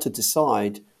judge had to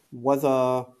decide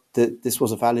whether this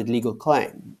was a valid legal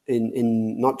claim,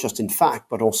 in not just in fact,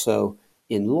 but also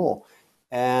in law.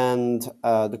 And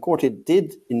the court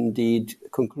did indeed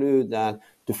conclude that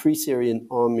the Free Syrian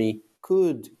Army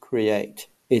could create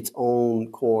its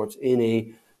own court in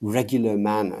a regular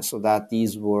manner, so that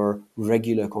these were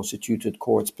regular constituted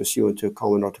courts pursuant to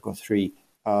Common Article 3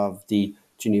 of the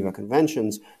Geneva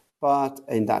Conventions. But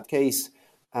in that case,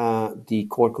 the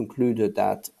court concluded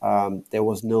that there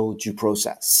was no due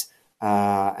process,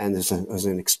 and it was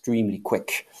an extremely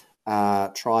quick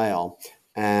trial.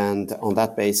 And on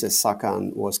that basis,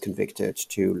 Sakhan was convicted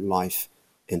to life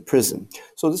in prison.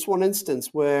 So this is one instance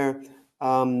where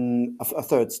a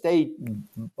third state,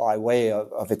 by way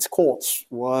of its courts,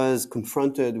 was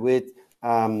confronted with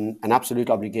an absolute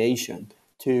obligation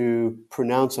to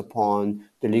pronounce upon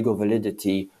the legal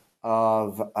validity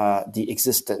of the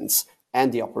existence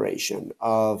and the operation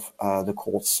of the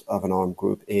courts of an armed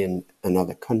group in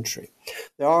another country.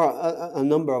 There are a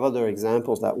number of other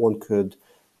examples that one could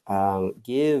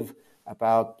give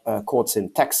about courts in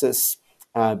Texas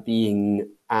being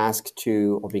asked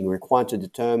to, or being required to,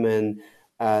 determine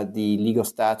the legal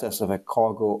status of a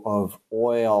cargo of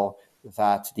oil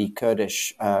that the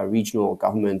Kurdish regional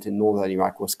government in northern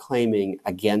Iraq was claiming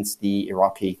against the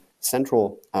Iraqi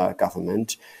central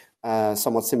government.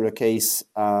 Somewhat similar case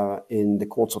in the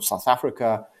courts of South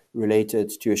Africa related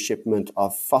to a shipment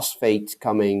of phosphate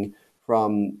coming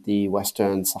from the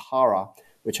Western Sahara,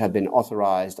 which had been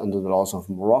authorized under the laws of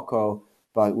Morocco,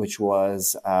 but which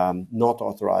was not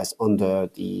authorized under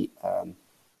the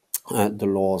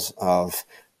laws of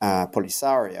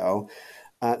Polisario.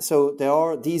 So there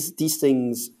are these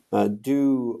things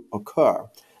do occur.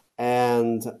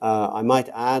 And I might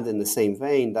add in the same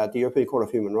vein that the European Court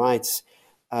of Human Rights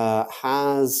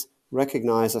has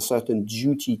recognized a certain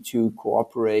duty to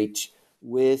cooperate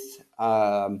with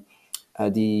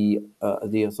the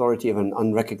authority of an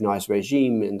unrecognized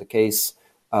regime. In the case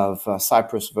of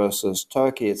Cyprus versus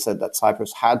Turkey, it said that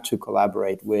Cyprus had to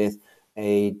collaborate with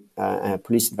a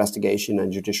police investigation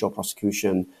and judicial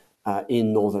prosecution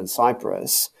in northern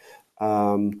Cyprus.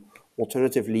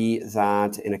 Alternatively,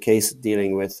 that in a case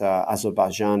dealing with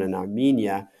Azerbaijan and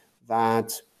Armenia,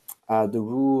 that the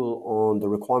rule on the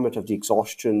requirement of the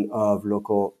exhaustion of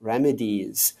local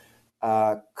remedies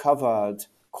covered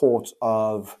courts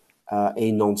of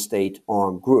a non-state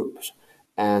armed group.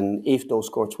 And if those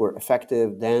courts were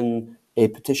effective, then a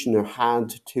petitioner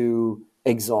had to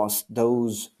exhaust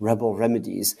those rebel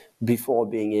remedies before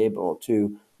being able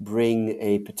to bring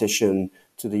a petition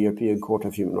to the European Court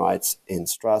of Human Rights in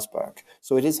Strasbourg.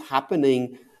 So it is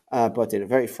happening, but in a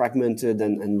very fragmented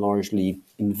and largely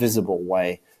invisible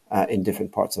way in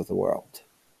different parts of the world.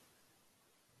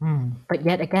 But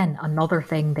yet again, another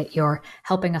thing that you're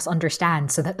helping us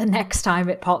understand, so that the next time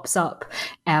it pops up,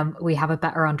 we have a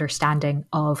better understanding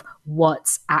of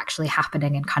what's actually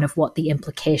happening and kind of what the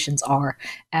implications are,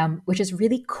 which is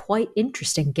really quite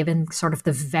interesting given sort of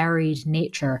the varied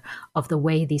nature of the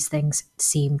way these things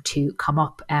seem to come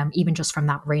up, even just from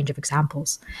that range of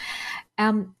examples.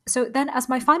 So then as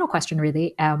my final question,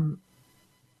 really,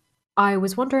 I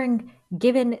was wondering,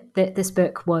 given that this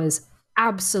book was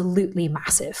absolutely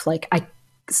massive, like I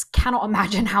cannot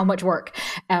imagine how much work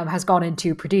has gone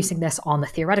into producing this on the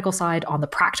theoretical side, on the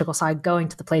practical side, going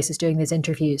to the places, doing these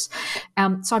interviews.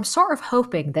 So I'm sort of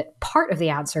hoping that part of the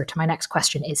answer to my next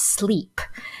question is sleep.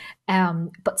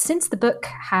 But since the book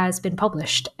has been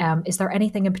published, is there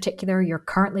anything in particular you're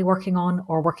currently working on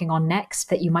or working on next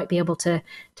that you might be able to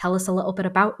tell us a little bit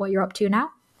about what you're up to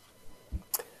now?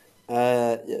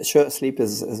 Sure, sleep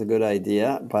is a good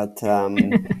idea, but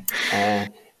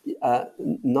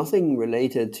Nothing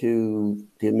related to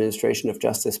the administration of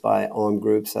justice by armed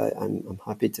groups, I'm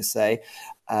happy to say.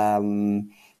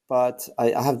 But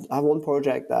I have one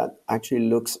project that actually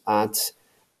looks at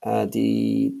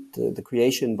the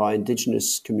creation by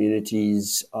indigenous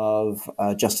communities of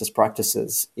justice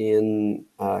practices in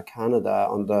Canada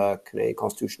under Canadian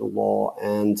constitutional law,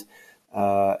 and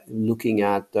looking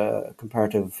at the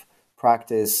comparative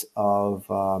practice of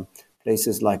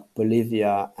places like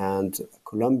Bolivia and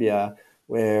Colombia,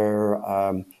 where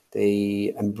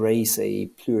they embrace a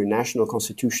plurinational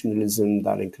constitutionalism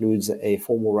that includes a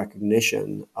formal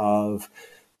recognition of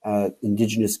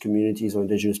indigenous communities or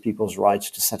indigenous people's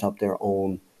rights to set up their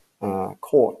own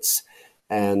courts.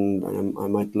 And I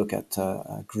might look at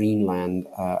Greenland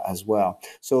as well.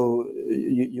 So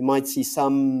you might see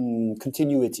some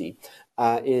continuity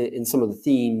in some of the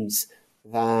themes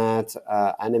that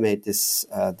animate this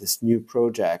new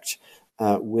project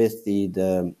with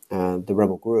the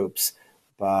rebel groups,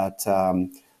 but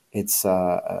it's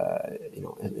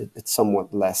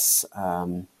somewhat less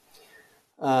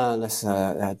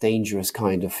dangerous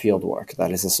kind of fieldwork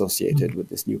that is associated with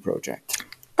this new project.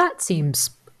 That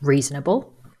seems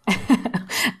reasonable.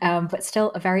 But still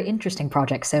a very interesting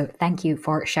project. So thank you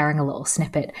for sharing a little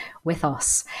snippet with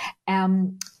us.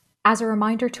 As a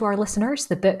reminder to our listeners,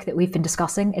 the book that we've been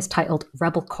discussing is titled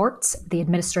Rebel Courts, The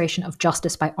Administration of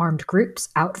Justice by Armed Groups,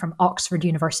 out from Oxford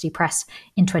University Press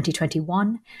in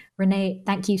 2021. René,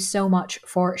 thank you so much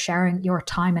for sharing your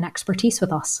time and expertise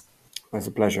with us. It's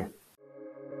a pleasure.